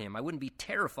fear him." I wouldn't be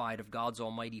terrified of God's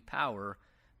almighty power,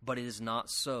 but it is not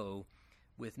so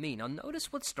with me. Now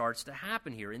notice what starts to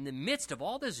happen here. In the midst of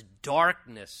all this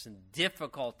darkness and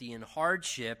difficulty and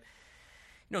hardship,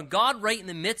 God right in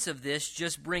the midst of this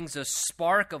just brings a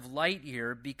spark of light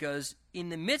here, because in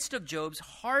the midst of Job's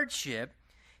hardship,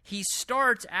 he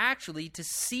starts actually to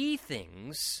see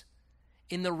things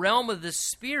in the realm of the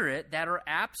Spirit that are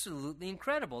absolutely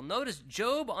incredible. Notice,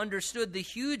 Job understood the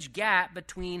huge gap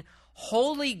between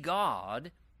holy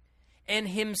God and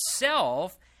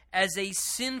himself as a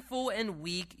sinful and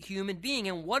weak human being.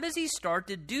 And what does he start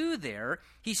to do there?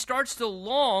 He starts to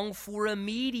long for a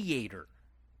mediator.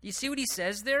 You see what he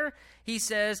says there? He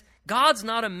says, God's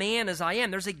not a man as I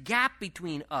am. There's a gap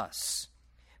between us.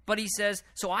 But he says,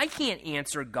 so I can't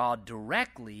answer God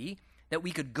directly, that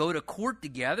we could go to court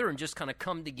together and just kind of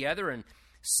come together and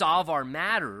solve our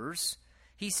matters.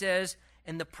 He says,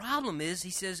 and the problem is,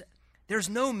 he says, There's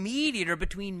no mediator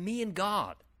between me and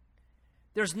God.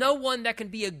 There's no one that can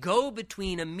be a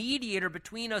go-between, a mediator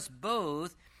between us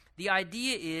both. The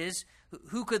idea is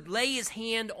who could lay his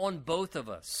hand on both of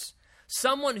us.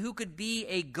 Someone who could be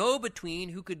a go-between,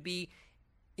 who could be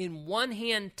in one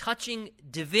hand touching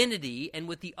divinity and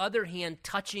with the other hand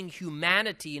touching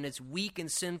humanity in its weak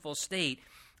and sinful state,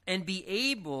 and be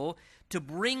able to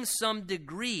bring some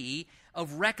degree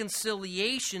of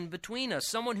reconciliation between us.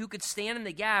 Someone who could stand in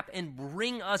the gap and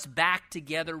bring us back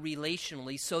together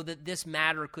relationally so that this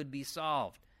matter could be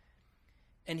solved.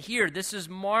 And here, this is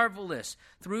marvelous.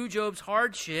 Through Job's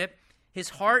hardship, his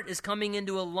heart is coming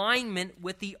into alignment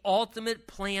with the ultimate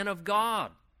plan of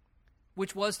God,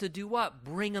 which was to do what?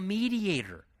 Bring a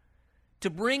mediator. To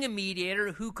bring a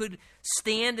mediator who could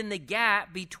stand in the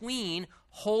gap between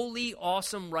holy,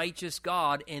 awesome, righteous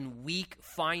God and weak,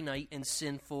 finite, and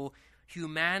sinful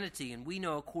humanity. And we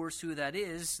know, of course, who that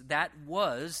is. That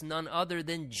was none other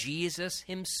than Jesus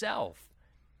himself.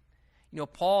 You know,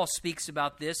 Paul speaks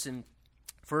about this in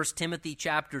 1 Timothy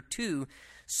chapter 2,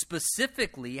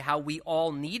 specifically how we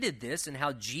all needed this and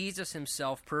how Jesus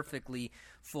himself perfectly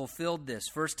fulfilled this.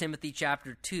 1 Timothy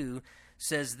chapter 2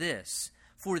 says this,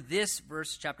 for this,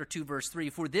 chapter 2, verse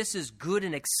 3, for this is good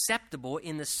and acceptable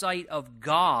in the sight of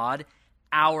God,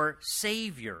 our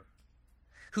Savior,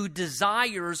 who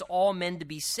desires all men to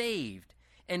be saved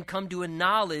and come to a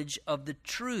knowledge of the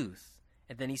truth.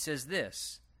 And then he says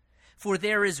this, for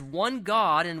there is one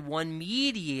God and one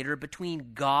mediator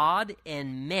between God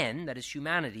and men, that is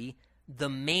humanity, the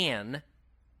man,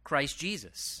 Christ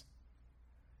Jesus.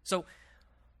 So,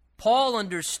 Paul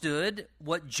understood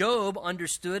what Job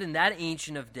understood in that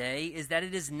Ancient of Day, is that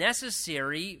it is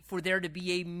necessary for there to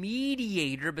be a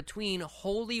mediator between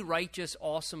holy, righteous,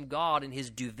 awesome God and his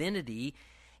divinity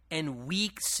and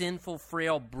weak, sinful,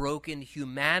 frail, broken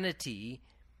humanity.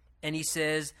 And he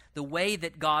says the way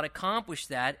that God accomplished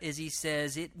that is, he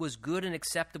says, it was good and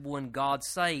acceptable in God's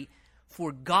sight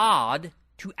for God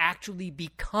to actually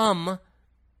become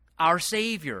our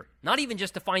Savior. Not even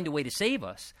just to find a way to save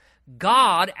us.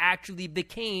 God actually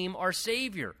became our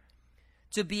Savior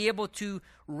to be able to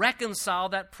reconcile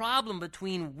that problem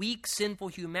between weak, sinful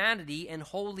humanity and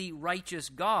holy, righteous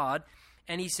God.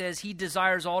 And he says he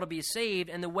desires all to be saved,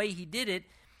 and the way he did it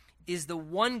is the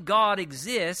one God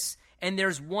exists, and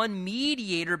there's one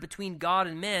mediator between God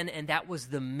and men, and that was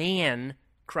the man,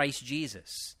 Christ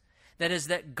Jesus. That is,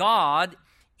 that God,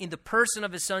 in the person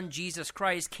of his Son Jesus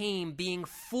Christ, came being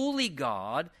fully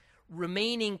God,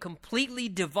 remaining completely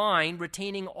divine,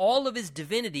 retaining all of his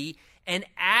divinity, and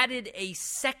added a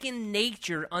second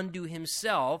nature unto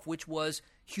himself, which was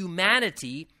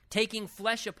humanity, taking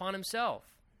flesh upon himself,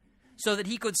 so that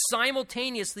he could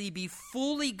simultaneously be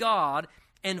fully God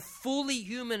and fully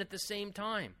human at the same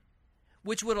time,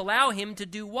 which would allow him to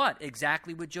do what?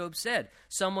 Exactly what Job said.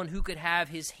 Someone who could have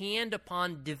his hand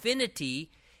upon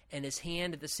divinity and his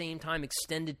hand at the same time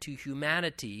extended to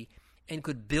humanity, and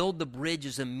could build the bridge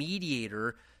as a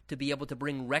mediator to be able to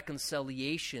bring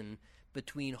reconciliation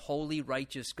between holy,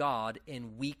 righteous God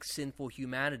and weak, sinful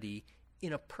humanity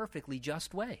in a perfectly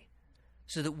just way,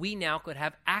 so that we now could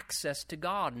have access to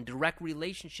God and direct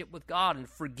relationship with God and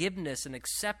forgiveness and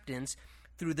acceptance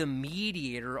through the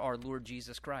mediator, our Lord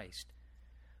Jesus Christ,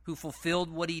 who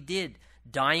fulfilled what he did,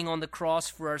 dying on the cross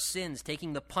for our sins,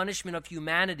 taking the punishment of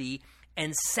humanity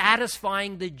and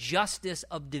satisfying the justice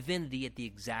of divinity at the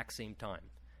exact same time.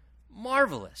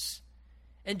 Marvelous.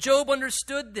 And Job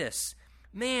understood this.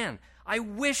 Man, I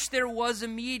wish there was a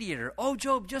mediator. Oh,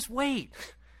 Job, just wait.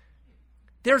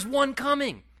 There's one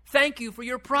coming. Thank you for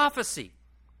your prophecy.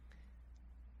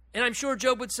 And I'm sure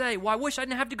Job would say, well, I wish I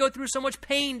didn't have to go through so much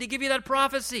pain to give you that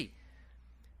prophecy.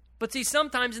 But see,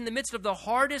 sometimes in the midst of the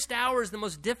hardest hours, the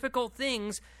most difficult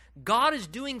things, God is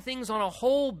doing things on a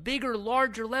whole bigger,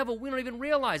 larger level we don't even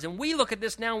realize. And we look at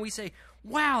this now and we say,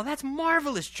 wow, that's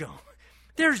marvelous, Job.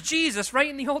 There's Jesus right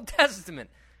in the Old Testament.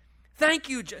 Thank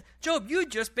you, Job. You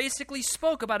just basically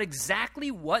spoke about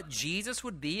exactly what Jesus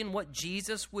would be and what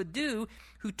Jesus would do,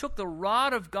 who took the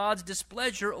rod of God's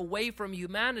displeasure away from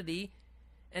humanity.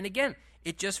 And again,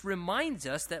 it just reminds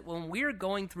us that when we're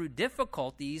going through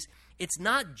difficulties, it's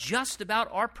not just about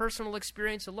our personal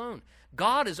experience alone.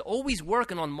 God is always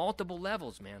working on multiple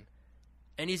levels, man.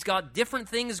 And he's got different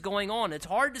things going on. It's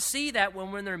hard to see that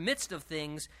when we're in the midst of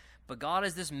things, but God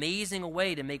has this amazing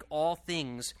way to make all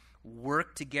things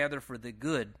work together for the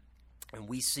good. And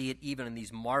we see it even in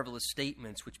these marvelous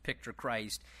statements which picture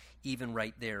Christ, even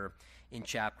right there in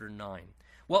chapter 9.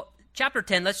 Well, chapter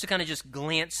 10, let's kind of just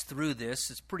glance through this.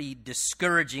 It's pretty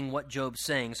discouraging what Job's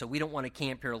saying, so we don't want to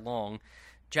camp here long.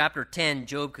 Chapter 10,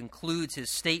 Job concludes his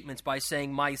statements by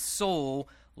saying, my soul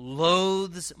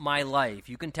loathes my life.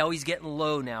 You can tell he's getting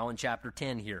low now in chapter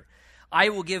 10 here. I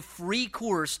will give free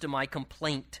course to my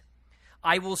complaint.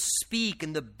 I will speak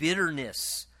in the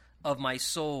bitterness of my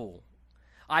soul.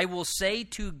 I will say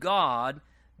to God,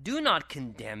 do not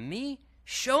condemn me.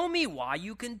 Show me why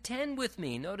you contend with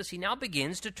me. Notice he now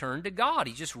begins to turn to God.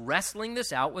 He's just wrestling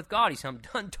this out with God. I'm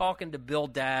done talking to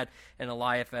Bildad and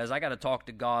Eliphaz. I got to talk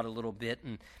to God a little bit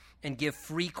and give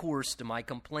free course to my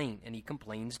complaint. And he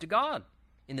complains to God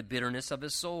in the bitterness of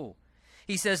his soul.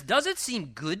 He says, does it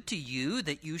seem good to you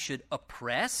that you should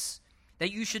oppress,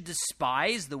 that you should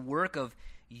despise the work of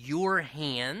your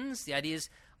hands? The idea is,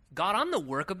 God, I'm the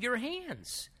work of your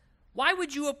hands. Why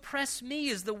would you oppress me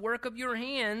as the work of your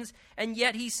hands? And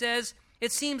yet he says,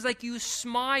 it seems like you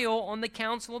smile on the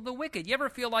counsel of the wicked. You ever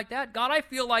feel like that? God, I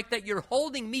feel like that you're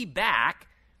holding me back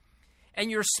and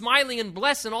you're smiling and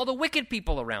blessing all the wicked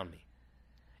people around me.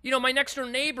 You know, my next door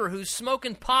neighbor who's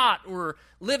smoking pot or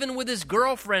living with his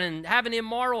girlfriend and having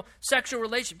immoral sexual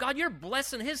relationship. God, you're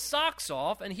blessing his socks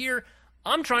off, and here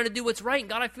I'm trying to do what's right. And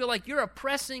God, I feel like you're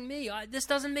oppressing me. This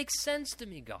doesn't make sense to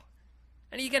me, God.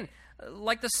 And again,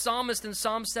 like the psalmist in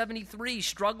Psalm 73,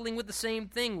 struggling with the same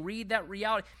thing. Read that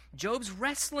reality. Job's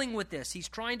wrestling with this. He's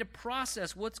trying to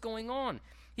process what's going on.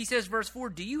 He says, verse 4,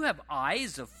 do you have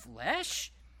eyes of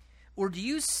flesh? Or do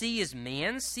you see as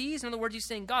man sees? In other words, he's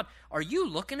saying, God, are you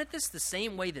looking at this the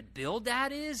same way that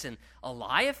Bildad is and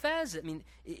Eliphaz? I mean,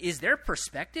 is their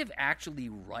perspective actually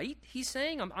right, he's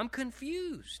saying? I'm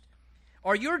confused.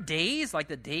 Are your days like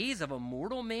the days of a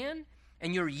mortal man,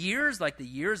 and your years like the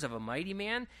years of a mighty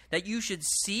man, that you should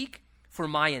seek for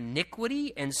my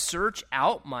iniquity and search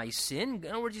out my sin?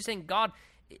 In other words, he's saying, God,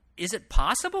 is it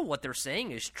possible what they're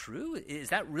saying is true? Is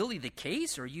that really the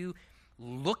case? Are you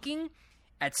looking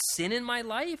at sin in my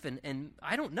life? And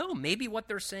I don't know, maybe what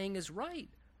they're saying is right.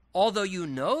 Although you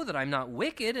know that I'm not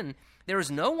wicked, and there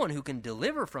is no one who can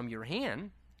deliver from your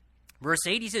hand. Verse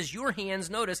 8, he says, your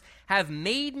hands, notice, have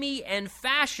made me and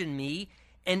fashioned me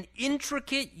an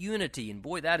intricate unity. And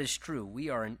boy, that is true. We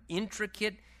are an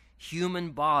intricate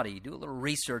human body. Do a little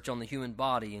research on the human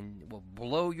body, and it will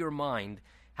blow your mind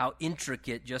how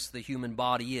intricate just the human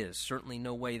body is. Certainly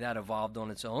no way that evolved on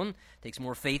its own. It takes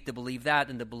more faith to believe that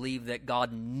than to believe that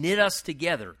God knit us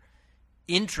together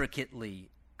intricately,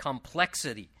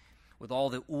 complexity, with all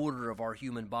the order of our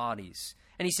human bodies.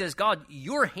 And he says, God,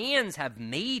 your hands have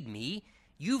made me.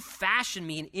 You fashioned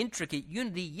me in intricate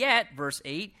unity, yet, verse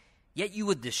 8, yet you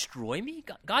would destroy me?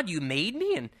 God, you made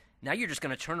me, and now you're just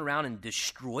going to turn around and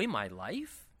destroy my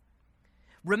life?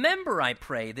 Remember, I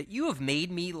pray, that you have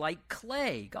made me like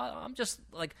clay. God, I'm just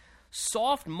like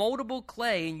soft, moldable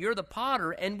clay, and you're the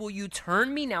potter, and will you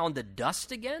turn me now into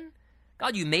dust again?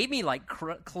 God, you made me like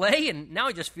clay, and now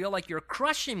I just feel like you're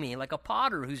crushing me like a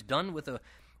potter who's done with a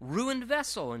ruined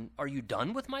vessel. And are you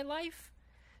done with my life?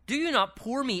 Do you not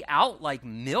pour me out like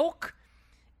milk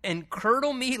and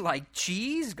curdle me like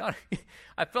cheese? God,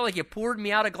 I felt like you poured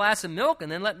me out a glass of milk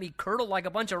and then let me curdle like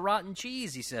a bunch of rotten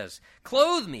cheese, he says.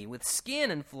 Clothe me with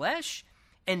skin and flesh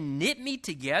and knit me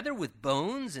together with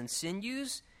bones and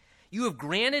sinews. You have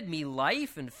granted me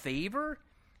life and favor,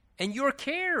 and your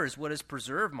care is what has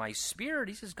preserved my spirit.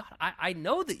 He says, God, I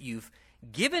know that you've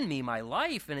given me my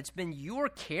life, and it's been your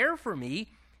care for me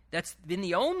that's been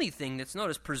the only thing that's,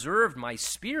 notice, preserved my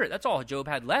spirit. That's all Job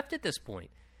had left at this point.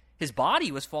 His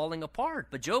body was falling apart,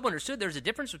 but Job understood there's a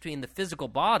difference between the physical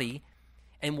body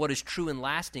and what is true and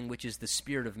lasting, which is the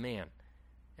spirit of man.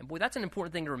 And boy, that's an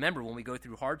important thing to remember when we go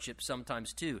through hardship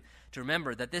sometimes too, to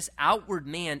remember that this outward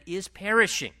man is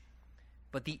perishing,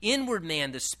 but the inward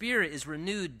man, the spirit, is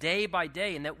renewed day by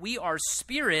day, and that we are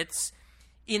spirits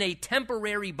in a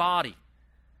temporary body.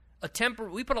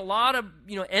 We put a lot of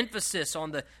emphasis on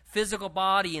the physical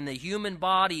body and the human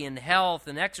body and health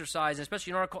and exercise,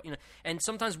 especially in our culture. And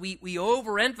sometimes we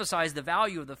overemphasize the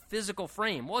value of the physical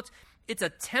frame. Well, it's a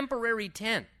temporary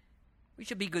tent. We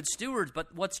should be good stewards,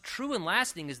 but what's true and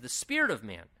lasting is the spirit of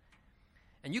man.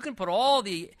 And you can put all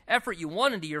the effort you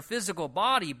want into your physical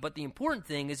body, but the important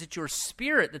thing is it's your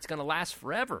spirit that's going to last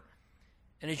forever.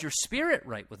 And is your spirit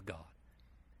right with God?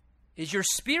 Is your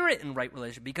spirit in right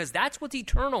relationship? Because that's what's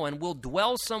eternal and will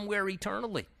dwell somewhere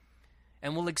eternally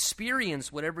and will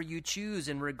experience whatever you choose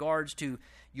in regards to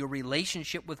your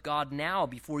relationship with God now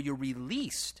before you're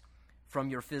released from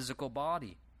your physical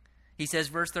body. He says,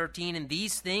 verse 13, and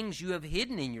these things you have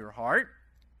hidden in your heart.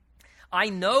 I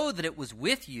know that it was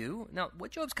with you. Now,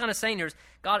 what Job's kind of saying here is,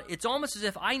 God, it's almost as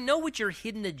if I know what your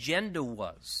hidden agenda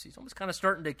was. He's almost kind of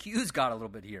starting to accuse God a little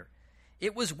bit here.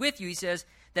 It was with you, he says,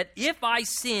 that if I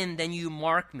sin, then you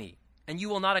mark me, and you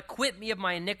will not acquit me of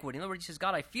my iniquity. In other words, he says,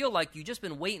 God, I feel like you've just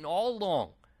been waiting all along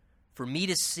for me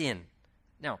to sin.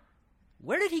 Now,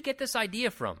 where did he get this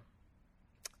idea from?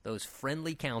 Those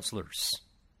friendly counselors.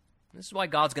 This is why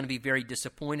God's going to be very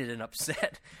disappointed and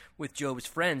upset with Job's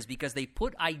friends, because they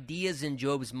put ideas in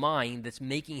Job's mind that's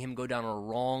making him go down a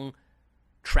wrong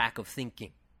track of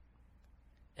thinking.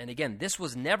 And again, this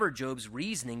was never Job's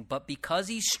reasoning, but because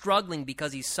he's struggling,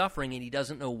 because he's suffering, and he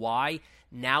doesn't know why,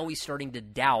 now he's starting to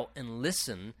doubt and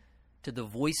listen to the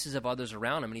voices of others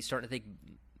around him, and he's starting to think,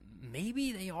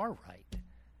 maybe they are right.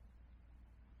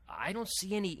 I don't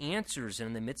see any answers, and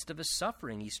in the midst of his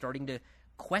suffering, he's starting to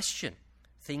question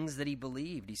things that he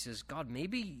believed. He says, God,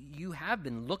 maybe you have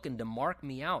been looking to mark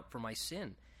me out for my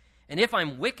sin. And if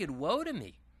I'm wicked, woe to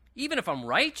me. Even if I'm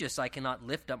righteous, I cannot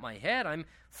lift up my head. I'm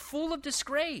full of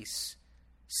disgrace.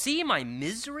 See my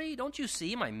misery? Don't you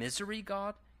see my misery,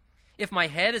 God? If my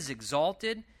head is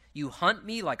exalted, you hunt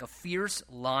me like a fierce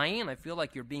lion. I feel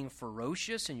like you're being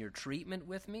ferocious in your treatment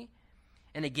with me.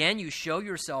 And again, you show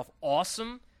yourself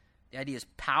awesome. The idea is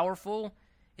powerful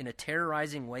in a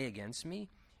terrorizing way against me.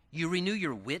 You renew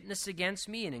your witness against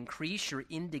me and increase your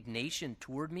indignation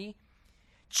toward me.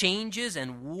 Changes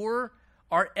and war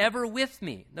are ever with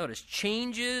me. Notice,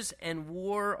 changes and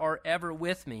war are ever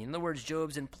with me. In other words,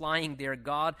 Job's implying there,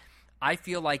 God, I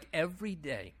feel like every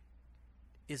day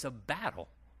is a battle.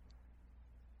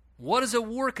 What does a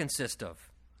war consist of?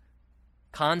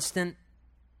 Constant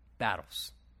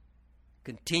battles.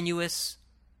 Continuous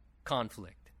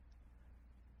conflict.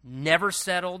 Never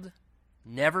settled,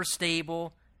 never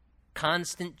stable,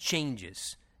 constant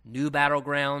changes. New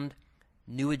battleground,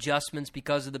 new adjustments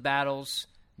because of the battles,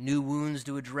 new wounds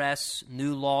to address,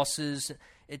 new losses.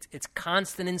 It's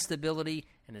constant instability,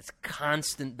 and it's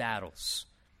constant battles.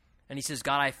 And he says,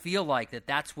 God, I feel like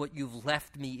that's what you've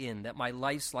left me in, that my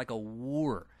life's like a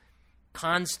war.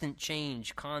 Constant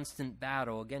change, constant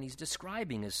battle. Again, he's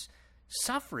describing his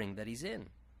suffering that he's in.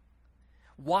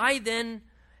 Why then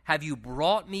have you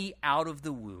brought me out of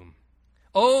the womb?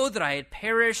 Oh, that I had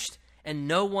perished and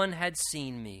no one had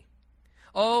seen me.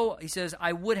 Oh, he says,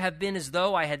 I would have been as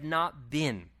though I had not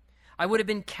been. I would have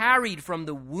been carried from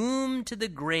the womb to the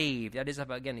grave. That is,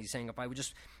 again, he's saying,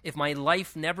 if my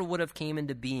life never would have came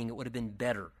into being, it would have been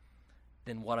better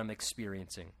than what I'm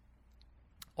experiencing.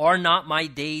 Are not my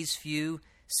days few?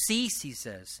 Cease, he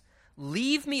says.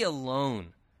 Leave me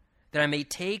alone, that I may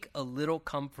take a little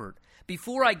comfort.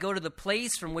 Before I go to the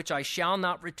place from which I shall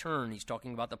not return, he's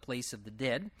talking about the place of the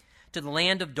dead, to the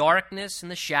land of darkness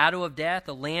and the shadow of death,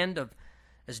 a land of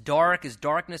as dark as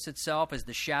darkness itself, as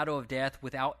the shadow of death,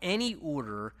 without any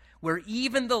order, where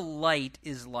even the light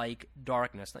is like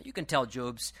darkness. Now, you can tell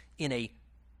Job's in a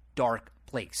dark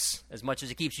place, as much as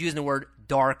he keeps using the word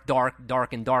dark, dark,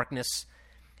 dark, and darkness.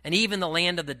 And even the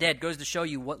land of the dead goes to show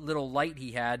you what little light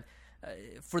he had.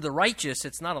 For the righteous,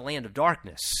 it's not a land of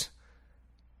darkness.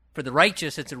 For the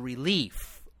righteous, it's a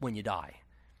relief when you die.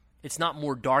 It's not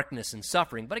more darkness and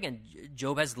suffering. But again,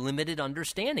 Job has limited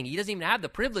understanding. He doesn't even have the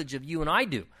privilege of you and I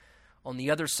do on the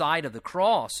other side of the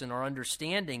cross, in our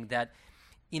understanding that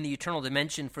in the eternal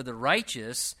dimension for the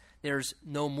righteous, there's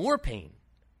no more pain,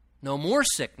 no more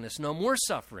sickness, no more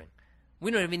suffering. We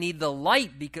don't even need the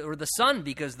light or the sun,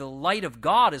 because the light of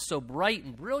God is so bright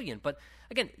and brilliant. But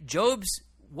again,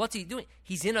 what's he doing?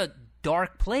 He's in a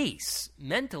dark place,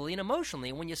 mentally and emotionally.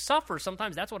 And when you suffer,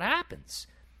 sometimes that's what happens.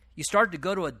 You start to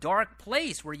go to a dark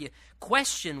place where you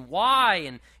question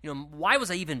why, and why was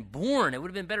I even born? It would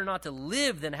have been better not to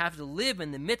live than have to live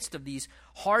in the midst of these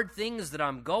hard things that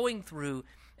I'm going through.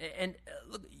 And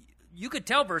look, you could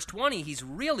tell verse 20, he's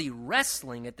really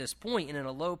wrestling at this point and in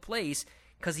a low place,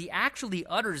 because he actually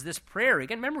utters this prayer.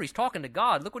 Again, remember, he's talking to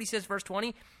God. Look what he says, verse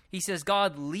 20. He says,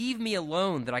 God, leave me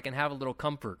alone that I can have a little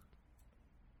comfort.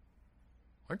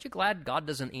 Aren't you glad God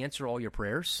doesn't answer all your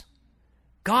prayers?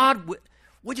 God,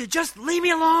 would you just leave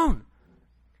me alone?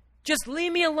 Just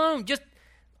leave me alone. Just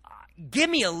give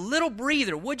me a little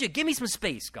breather. Would you? Give me some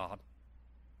space, God.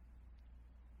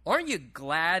 Aren't you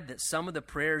glad that some of the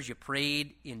prayers you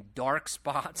prayed in dark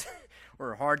spots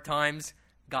or hard times,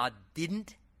 God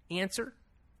didn't answer?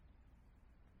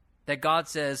 That God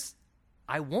says,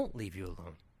 I won't leave you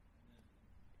alone.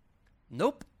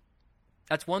 Nope.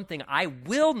 That's one thing. I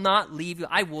will not leave you.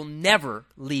 I will never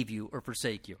leave you or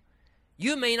forsake you.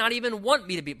 You may not even want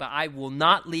me to be, but I will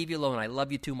not leave you alone. I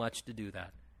love you too much to do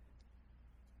that.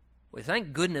 Well,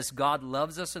 thank goodness God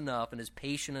loves us enough and is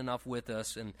patient enough with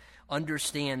us and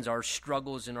understands our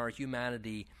struggles and our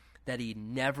humanity, that he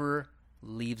never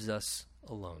leaves us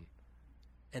alone.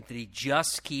 And that he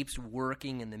just keeps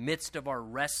working in the midst of our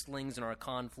wrestlings and our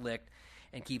conflict,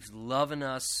 and keeps loving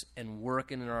us and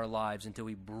working in our lives until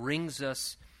he brings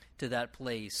us to that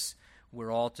place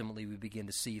where ultimately we begin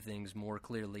to see things more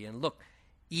clearly. And look,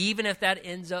 even if that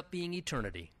ends up being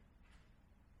eternity,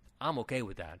 I'm okay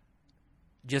with that.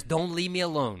 Just don't leave me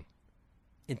alone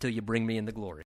until you bring me in the glory.